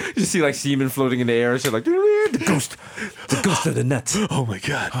shit. You see like semen floating in the air and shit. Like the ghost of the net. Oh my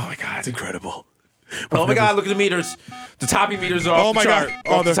god! It's incredible. Oh my god, look at the meters. The toppy meters are off the chart.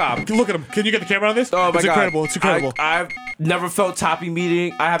 Off the top. Look at them. Can you get the camera on this? Oh my it's god. Incredible. It's incredible. I've never felt toppy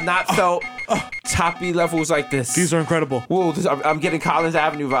meeting. I have not felt toppy levels like this. These are incredible. Whoa, I'm getting Collins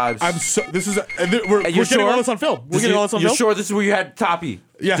Avenue vibes. We're getting all this on film. You're sure this is where you had toppy?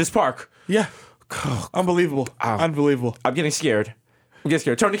 Yeah. This park? Yeah. Unbelievable. Unbelievable. I'm getting scared.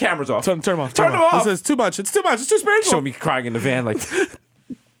 Turn the cameras off. Turn them off. Turn them off. It's too much. It's too spiritual. Show me crying in the van like...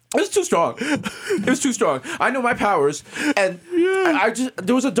 It was too strong. I know my powers, and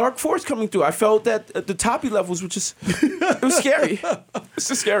there was a dark force coming through. I felt that the toppy levels were just, it was scary. It's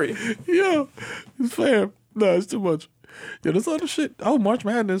just scary. Yeah, it's fair. No, it's too much. Yeah, there's a lot of shit. Oh, March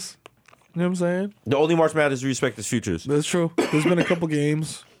Madness. You know what I'm saying? The only March Madness we respect is futures. That's true. There's been a couple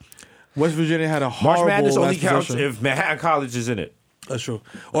games. West Virginia had a horrible March Madness only last counts possession. if Manhattan College is in it. That's true.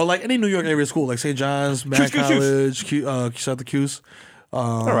 Or like any New York area school, like St. John's, Manhattan College, South the Cuse.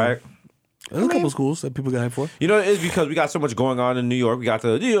 All right. There's a couple schools that people got hyped for. You know, it's because we got so much going on in New York. We got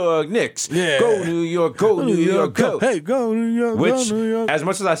the New York Knicks. Yeah. Go New York, go New York, go. Hey, go New York, Which, go New York. as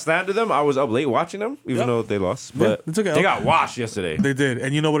much as I slandered them, I was up late watching them, even though they lost. But it's okay. They got washed yesterday. They did.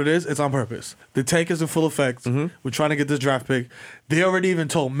 And you know what it is? It's on purpose. The tank is in full effect. We're trying to get this draft pick. They already even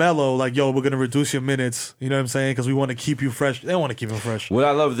told Melo, like, yo, we're going to reduce your minutes. You know what I'm saying? Because we want to keep you fresh. They don't want to keep him fresh. What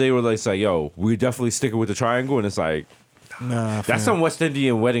I love, they were like, yo, we definitely sticking with the triangle. And it's like, nah, that's some West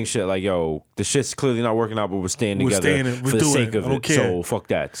Indian wedding shit. Like, yo, the shit's clearly not working out, but we're staying together for the sake of it. So fuck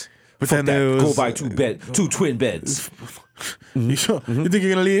that. But fuck then that. Go buy two twin beds. You sure? You think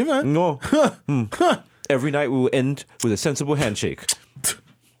you're going to leave, huh? No. Every night we will end with a sensible handshake.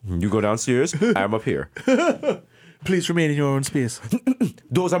 You go downstairs, I'm up here. Please remain in your own space.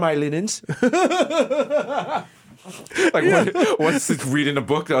 Those are my linens. One's reading a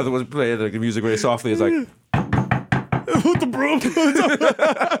book, the other one's playing like the music very softly. It's like, With the broom.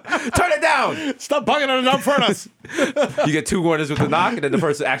 turn it down. Stop bugging it up for us. You get two warnings with the knock, and then the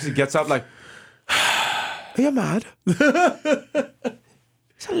person actually gets up like, are you mad?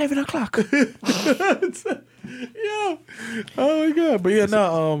 It's 11 o'clock. Yeah. Oh my god. But yeah,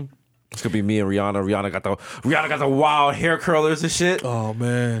 no. It's gonna be me and Rihanna. Rihanna got the wild hair curlers and shit. Oh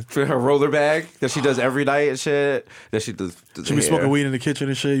man. For her roller bag that she does every night and shit. That she does. She be smoking weed in the kitchen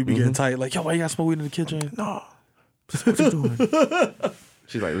and shit. You be getting tight. Like, yo, why you gotta smoke weed in the kitchen? No. What you doing?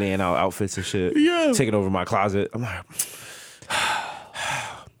 She's like laying out outfits and shit. Yeah. Taking over my closet. I'm like,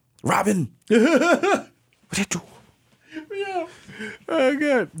 Robin. What you do? Yeah. Oh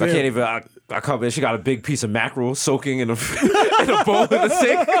god. I can't even. I come in. She got a big piece of mackerel soaking in a bowl in the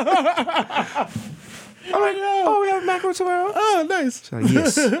sink. I'm like, oh, we have mackerel tomorrow. Oh, nice. Like,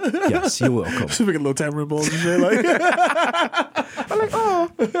 yes, you're welcome. Just making little tamarind balls and shit. Like, I'm like, oh,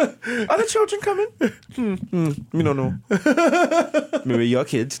 are the children coming? We don't know. Maybe your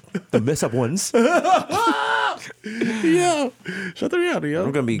kids, the mess up ones. yo, shut the reality, yo.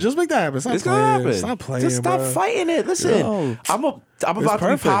 I'm gonna be. Just make that happen. Stop It's playing. gonna happen. Stop playing. Just stop bro. fighting it. Listen, Yo, I'm about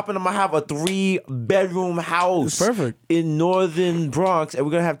to be popping. I'm gonna have a 3-bedroom house. It's perfect. In northern Bronx, and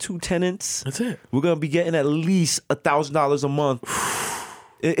we're gonna have 2 tenants. That's it. We're gonna be getting at least $1,000 a month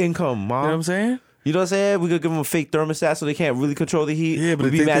in income, Mom. You know what I'm saying? You know what I'm saying? We're gonna give them a fake thermostat so they can't really control the heat. Yeah, but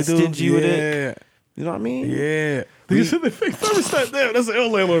we'll they be think mad they do. stingy with it. Yeah. You know what I mean? Yeah. They said they fake thermostat there. That's an ill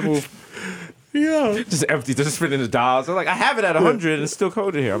landlord move. Yeah. Just empty, just spinning the dials. I'm like, I have it at 100 and it's still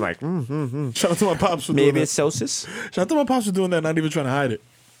coded here. I'm like, Shout out to my pops for doing maybe that. it's Celsius. Shout out to my pops for doing that, not even trying to hide it.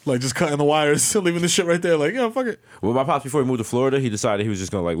 Like just cutting the wires, leaving the shit right there. Like, fuck it. Well, my pops, before he moved to Florida, he decided he was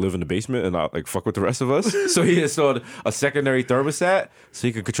just gonna like live in the basement and not like fuck with the rest of us. So he installed a secondary thermostat so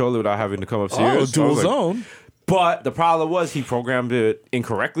he could control it without having to come upstairs. Oh, So I dual was like- zone. But the problem was he programmed it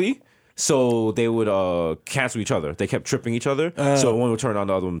incorrectly. So they would cancel each other. They kept tripping each other. So one would turn on,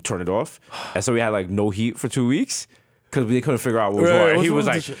 the other one would turn it off. And so we had like no heat for 2 weeks because they couldn't figure out what was Right, wrong. And what's he wrong was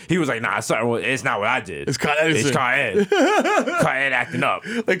with like, this nah, it's not what I did. It's Con Ed. It's Con Ed. Con Ed acting up.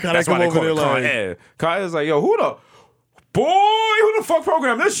 Like, Con Ed That's why come they over call it there Con like- Ed. Con Ed's like, yo, who the fuck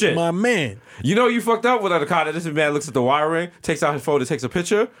programmed this shit? My man. You know you fucked up without a Con Ed. This man looks at the wiring, takes out his phone, and takes a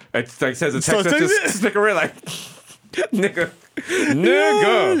picture, and like says a text Starts message, texting it? sticker in like, nigga.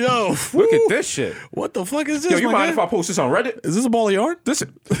 Yo, Look woo. at this shit. What the fuck is this? Yo, you my mind guy? if I post this on Reddit? Is this a ball of yarn?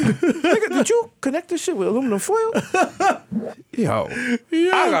 Listen, nigga, did you connect this shit with aluminum foil? Yo, I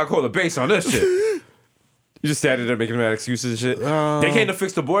gotta call the base on this shit. You just standing there making mad excuses and shit. They came to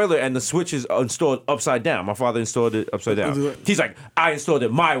fix the boiler and the switch is installed upside down. My father installed it upside down. He's like, I installed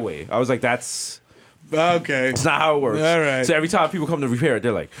it my way. I was like, that's Okay. it's not how it works. All right. So every time people come to repair it,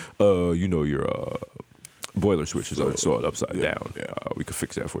 they're like, you know, your boiler switch is installed upside down. We could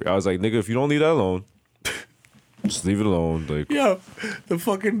fix that for you. I was like, nigga, if you don't leave that alone, just leave it alone. Like, Yo,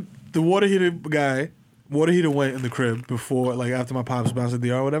 the water heater guy, water heater went in the crib before, like after my pops bounced the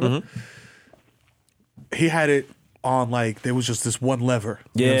DR or whatever. Mm-hmm. He had it on like, there was just this one lever.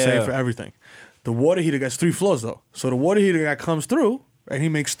 You know what I'm saying? Yeah. For everything. The water heater guy's 3 floors though. So the water heater guy comes through and he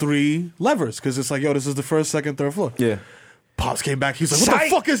makes 3 levers because it's like, yo, this is the first, second, third floor. yeah. Pops came back. He's like, "What Tight,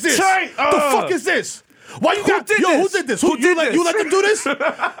 the fuck is this? tight, What the fuck is this? Why you got did yo? this? Who did this? Who did you this? You let them do this?"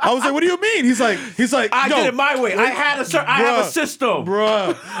 I was like, "What do you mean?" He's like, I yo, did it my way. I had I have a system.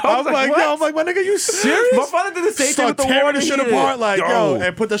 bruh. I was like, what? yo, I'm like, my nigga, you serious? My father did the same thing Start with the tearing water the shit heater. apart, like yo, Yo.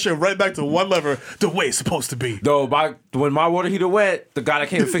 and put that shit right back to one lever, the way it's supposed to be. No, when my water heater went, the guy that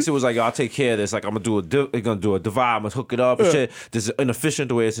came to fix it was like, "Yo, I'll take care of this. Like, I'm gonna do a divide. I'm gonna hook it up and shit. This is inefficient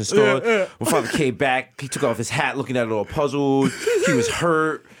the way it's installed." Yeah. My father came back. He took off his hat, looking at it all puzzled. He was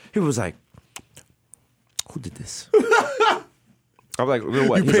hurt. He was like, "Who did this?" I'm like, "What?"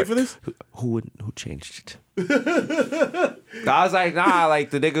 You He's paid like, for this? Who changed it? I was like, nah, like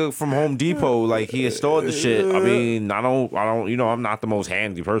the nigga from Home Depot, like he installed the shit. I mean, I don't, you know, I'm not the most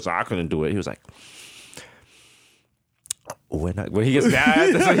handy person. I couldn't do it. He was like, when he gets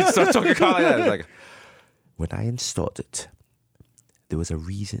mad, that's when he starts talking kind of like that. He's like, when I installed it, there was a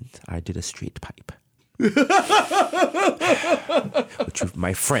reason I did a straight pipe. Which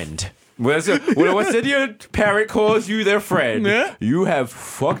my friend. What's did your parent calls you their friend? Yeah. You have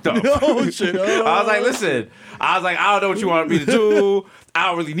fucked up. Oh shit! Oh. I was like, listen. I was like, I don't know what you want me to do. I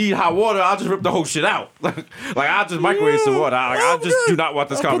don't really need hot water. I'll just rip the whole shit out. Like I'll just microwave some water. I just do not want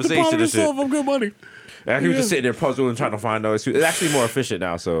this I'll put the conversation power and shit. yourself, I'm good money. And he was just sitting there puzzled and trying to find those. It's actually more efficient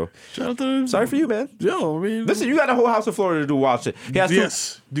now. So Shout out to him. sorry for you, man. Yo, I mean, Listen, you got a whole house in Florida to do wild shit. He has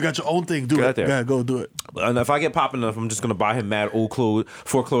yes, you got your own thing. Do Get it. out there. Yeah, go do it. And if I get popping enough, I'm just gonna buy him mad old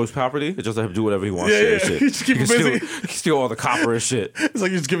foreclosed property and just let him do whatever he wants. Yeah, to yeah. Shit. Just keep he him can busy. Steal, he can steal all the copper and shit. It's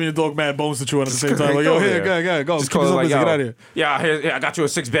like you're just giving your dog mad bones to chew on at the same time. Like, Go yo, there. here, go. Just Keep call it yourself like, busy. yo, Get out of here. Yeah, here, I got you a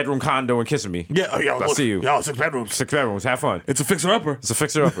 6-bedroom condo and kissing me. Yeah, yo, I look, see you. Yo, 6 bedrooms. 6 bedrooms. Have fun. It's a fixer-upper. It's a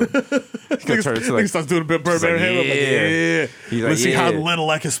fixer-upper. He's gonna turn into Nigga starts doing a bit He's Birdman like, hand. I'm like, yeah. He's like, Let's see how yeah. little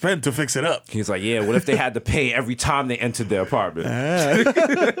I can spend to fix it up. He's like, yeah, what if they had to pay every time they entered their apartment?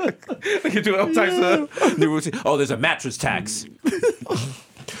 You do all types of new routine. Oh, there's a mattress tax.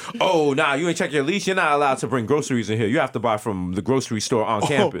 Oh, nah, you ain't check your lease. You're not allowed to bring groceries in here. You have to buy from the grocery store on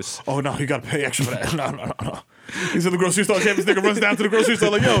campus. Oh, no, you got to pay extra for that. No. He's in the grocery store on campus. Nigga runs down to the grocery store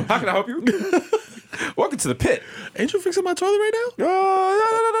like, yo. How can I help you? Welcome to the pit. Ain't you fixing my toilet right now?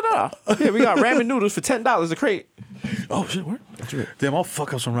 No. Yeah, we got ramen noodles for $10 a crate. Oh, shit, where? Damn, I'll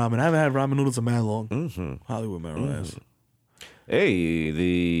fuck up some ramen. I haven't had ramen noodles in mad long. Mm-hmm. Hollywood, man, relax. Hey,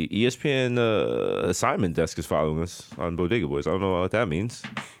 the ESPN assignment desk is following us on Bodega Boys. I don't know what that means.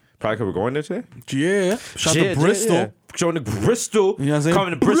 Probably because we're going there today. Yeah. Shout out to Bristol. Yeah. Showing the Bristol. You know what I'm saying?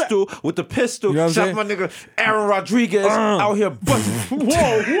 Coming to Bristol with the pistol. You know what Shout I'm out to my nigga Aaron Rodriguez out here busting.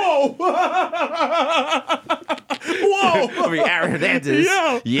 Whoa. I mean, Aaron Hernandez.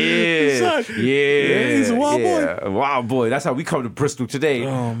 Yeah. He's a wild boy. Wild boy. That's how we come to Bristol today.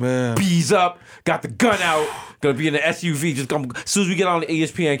 Oh, man. Bees up. Got the gun out. Gonna be in the SUV. Just come. As soon as we get on the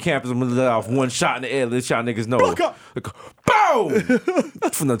ESPN campus, I'm gonna let off one shot in the air. Let y'all niggas know. Boom!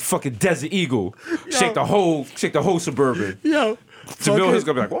 From the fucking Desert Eagle. Shake the whole suburban. Yo. Jamil is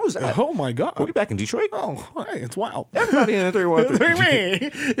gonna be like, what was that? Oh, my God. Are we back in Detroit? Oh, hey, it's wild. Everybody in the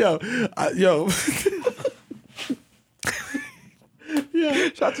 313. Yo.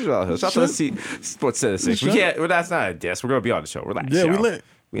 Shout to y'all. Shout to the Sports Citizen. We can't. Well, that's not a diss. We're gonna be on the show. Relax. Yeah, y'all. we lit.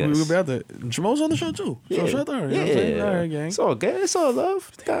 Yes. We'll be out there. Jamal's on the show too. So shout out to her. You know what I'm saying? All right, gang. It's all good. It's all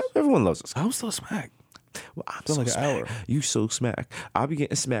love. Everyone loves us. I'm still smacked. Well, I'm Still so like an smacked. hour. You so smacked. I'll be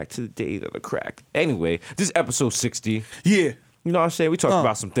getting smacked to the day of the crack. Anyway, this is episode 60. Yeah. You know what I'm saying? We talked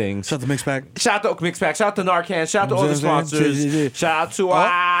about some things. Shout out to Mix Pack. Shout out to Mix Pack. Shout out to Narcan. Shout out to all the You know what I'm saying? sponsors. Yeah. Shout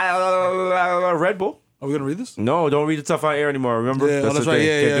out to Red Bull. Are we gonna read this? No, don't read the stuff on air anymore. Remember? Yeah, that's the right. thing.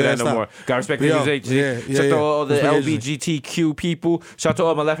 Yeah, Can't do that stop. no more. Gotta respect the Yo, news agency. yeah, Shout out to all the Respect agency. LBGTQ people. Shout out to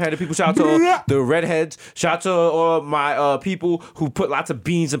all my left-handed people. Shout out to all the redheads. Shout out to all my people who put lots of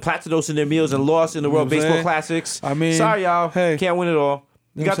beans and platinum in their meals and lost in the World You know what I'm Baseball saying? Classics. I mean, sorry y'all. hey. Can't win it all.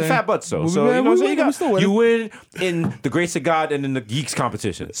 You got the fat butts though. So you know what I'm saying? You win in the grace of God and in the Geeks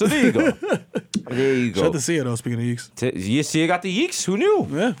competition. So there you go. There you go. Shout out to Sia though. Speaking of Yeeks. You see, I got the yeeks. Who knew?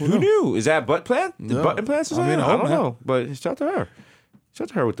 Yeah, who knew? Is that butt plant? The No. butt implants? Or something? I mean, I I hope don't not. know. But shout out to her. Shout out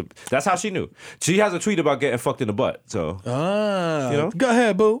to her with the. That's how she knew. She has a tweet about getting fucked in the butt. So You know? Go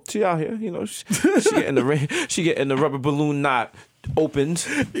ahead, boo. she out here. You know, she getting the rubber balloon knot opened,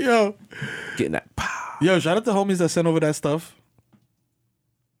 Yo. getting that. Pow. Yo, shout out to homies that sent over that stuff.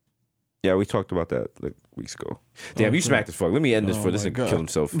 Yeah, we talked about that like weeks ago. Damn, you smacked as fuck. Let me end this for this my nigga God. kill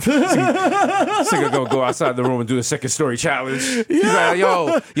himself. This nigga gonna go outside the room and do a second story challenge. He's like,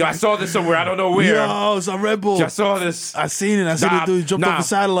 yo, I saw this somewhere. I don't know where. Yo, it's on Red Bull. I saw this. I seen it. I seen the dude jump off the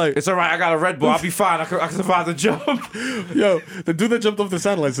satellite. It's all right. I got a Red Bull. I'll be fine. I can survive the jump. Yo, the dude that jumped off the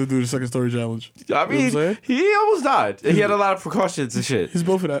satellite to do the second story challenge. I You know what I'm mean, saying? he almost died. He had a lot of precautions and shit. He's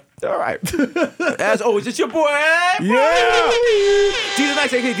both for that. All right. As always, it's your boy. Yeah. Jesus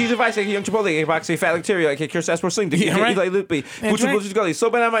Nice, aka DJ Vice, aka Young Chipotle, aka Box, aka Fat Lacteria, aka Cure Sass Sling, aka right. Eli Lippy, Butcher right. Butcher's Gully, So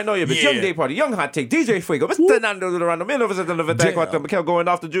Bad I Might Know You, Bitch, Yeah. Young Day Party, Young Hot Take, DJ Fuego, Mr. Nando Durando, Man Over Santa Noventa, Damn. Mikel going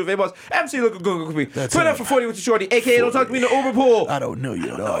off the Juve Boss, MC Look Good, That's Put it. up for 40 with the shorty, aka Don't Talk to Me in the Uber Pool. I don't know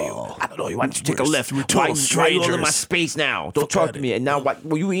you at all. I don't know you. Why don't you take a We're left? total Why you all in strangers. my space now? Don't talk to at me. And now,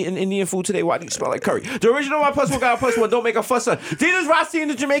 were you eating Indian food today? Why do you smell like curry? The original my plus one got a plus one. Don't make a fuss on. Dina's Rossi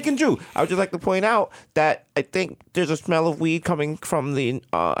and the Jamaican Jew. I would just like to point out that I think there's a smell of weed coming from the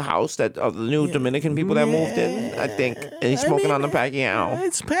house that of the new Dominican people that moved in. I think, and he's smoking on the Pacquiao.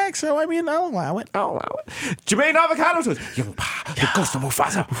 It's packed, so I mean, I'll allow it. I'll allow it. Jermaine Avocado says, Young Pa, the ghost of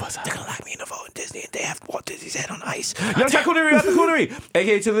Mufasa. They're gonna lock me in the vote in Disney, and they have Walt Disney's head on ice. Young Charcuterie at the Coonery,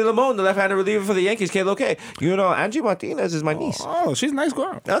 aka Chili Limon, the left-handed reliever for the Yankees, K-Lo K. You know, Angie Martinez is my niece. Oh, she's a nice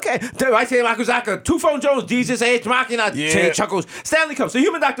girl. Okay. I say Makuzaka, Two Phone Jones, Jesus H. Machina, Yeah. Tay Chuckles, Stanley Cups, the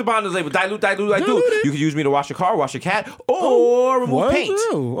Human Dr. Bond is label, dilute. You can use me to wash your car, wash your cat, or remove What? paint.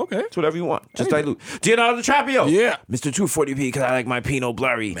 Oh, okay. It's whatever you want. Just dilute. Leonardo DiCaprio. Yeah. Mr. 240p because I like my Pinot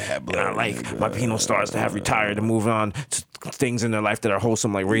blurry. And I like my Pinot stars to have retired and move on to things in their life that are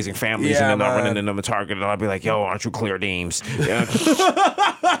wholesome, like raising families, Yeah, and they're not man. running into a Target. And I'll be like, yo, aren't you Claire Dames? Yeah.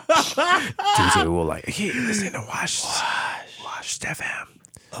 DJ will like, hey, listen to Wash Stefan.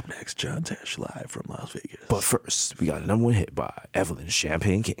 Up next, John Tesh live from Las Vegas. But first, we got a number one hit by Evelyn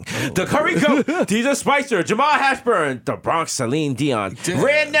Champagne King. The Curry Goat, DJ Spicer, Jamal Hashburn, The Bronx, Celine Dion, Damn.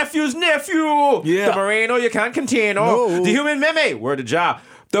 Red Nephew's Nephew, Yeah. The Moreno, You Can't Contain, No. The Human Meme, Word to Job.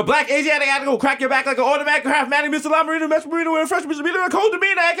 The Black Asiatic Article, Crack Your Back Like an Automatic Craft, Manny, Mr. Lamarino, Mr. Marino, and Fresh Mr. Miller, Cold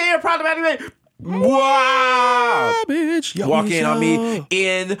Demeanor, aka Problematic Man. Wow! Bitch. Yo, Walk in on me yo.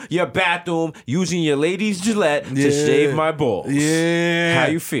 in your bathroom using your lady's Gillette to Yeah. shave my balls. Yeah.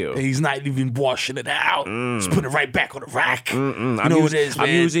 How you feel? He's not even washing it out. Just putting it right back on the rack. You I'm know what it is, man.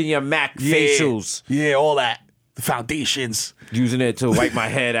 I'm using your Mac Yeah. facials. Yeah, all that. the foundations. Using it to wipe my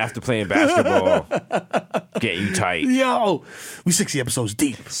head after playing basketball. Get you tight. Yo, we 60 episodes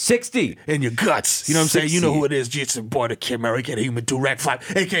deep. 60. In your guts. You know what I'm saying? You know who it is. It's your boy, the Kid Murray, aka Human Durag Flap,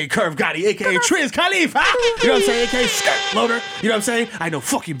 aka Curve Gotti, aka Triz Khalif. Huh? You know what I'm saying? Aka Skirt Loader. You know what I'm saying? I know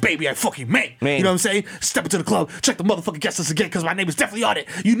fucking baby, I fucking man. You know what I'm saying? Step into the club, check the motherfucking guest list again, because my name is definitely on it.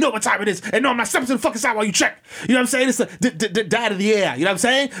 You know what time it is. And no, I'm not stepping to the fucking side while you check. You know what I'm saying? It's the dad of the air. You know what I'm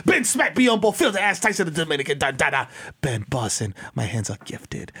saying? Ben Smack, be on both fields, ass Tyson, the Dominican, da. Ben Boston, my hands are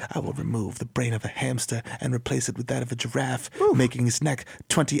gifted. I will remove the brain of a hamster and replace it with that of a giraffe, making his neck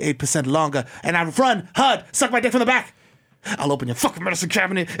 28% longer. And I run, HUD, suck my dick from the back. I'll open your fucking medicine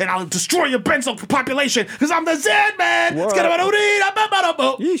cabinet and I'll destroy your benzo population because I'm the Zen man. You know what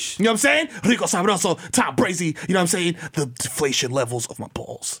I'm saying? Rico Sabroso, Tom Brazy. You know what I'm saying? The deflation levels of my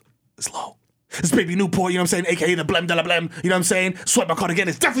balls is low. This baby Newport, you know what I'm saying? AKA the Blem de la Blem, you know what I'm saying? Swipe my card again,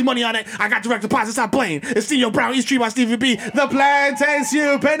 it's definitely money on it. I got direct deposits, I'm playing. It's Theo Brown, East Street by Stevie B. The plan takes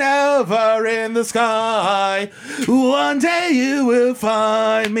you over in the sky. One day you will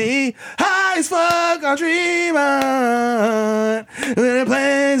find me high as fuck, I'm dreaming. When the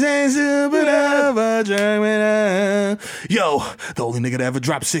plan takes you over, yo, the only nigga that ever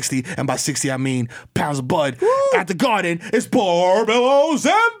dropped 60, and by 60 I mean pounds of bud. At the Garden, it's Barbelos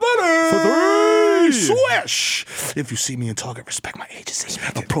and Butter. For 3. Swish! If you see me in Target, respect my agency.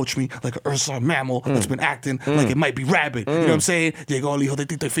 Approach me like an Ursa mammal that's been acting like it might be rabid. You know what I'm saying? Llegó el hijo de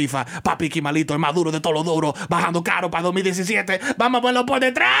Tito y FIFA. Papi Kimalito, el más duro de todo lo duro. Bajando caro para 2017. Vamos a verlo por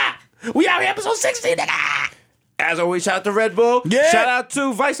detrás. We out here, episode 60, nigga. As always, shout out to Red Bull. Yeah. Shout out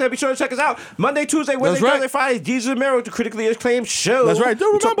to Vice. Be sure to check us out. Monday, Tuesday, Wednesday, Thursday, Friday. Jesus Romero, the critically acclaimed show. That's right.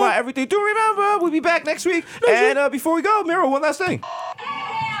 We talk about everything. Do remember. We'll be back next week. And before we go, Miro, one last thing.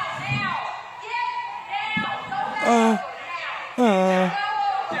 We out.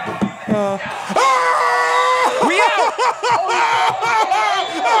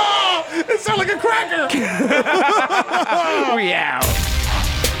 It sounds like a cracker. We out.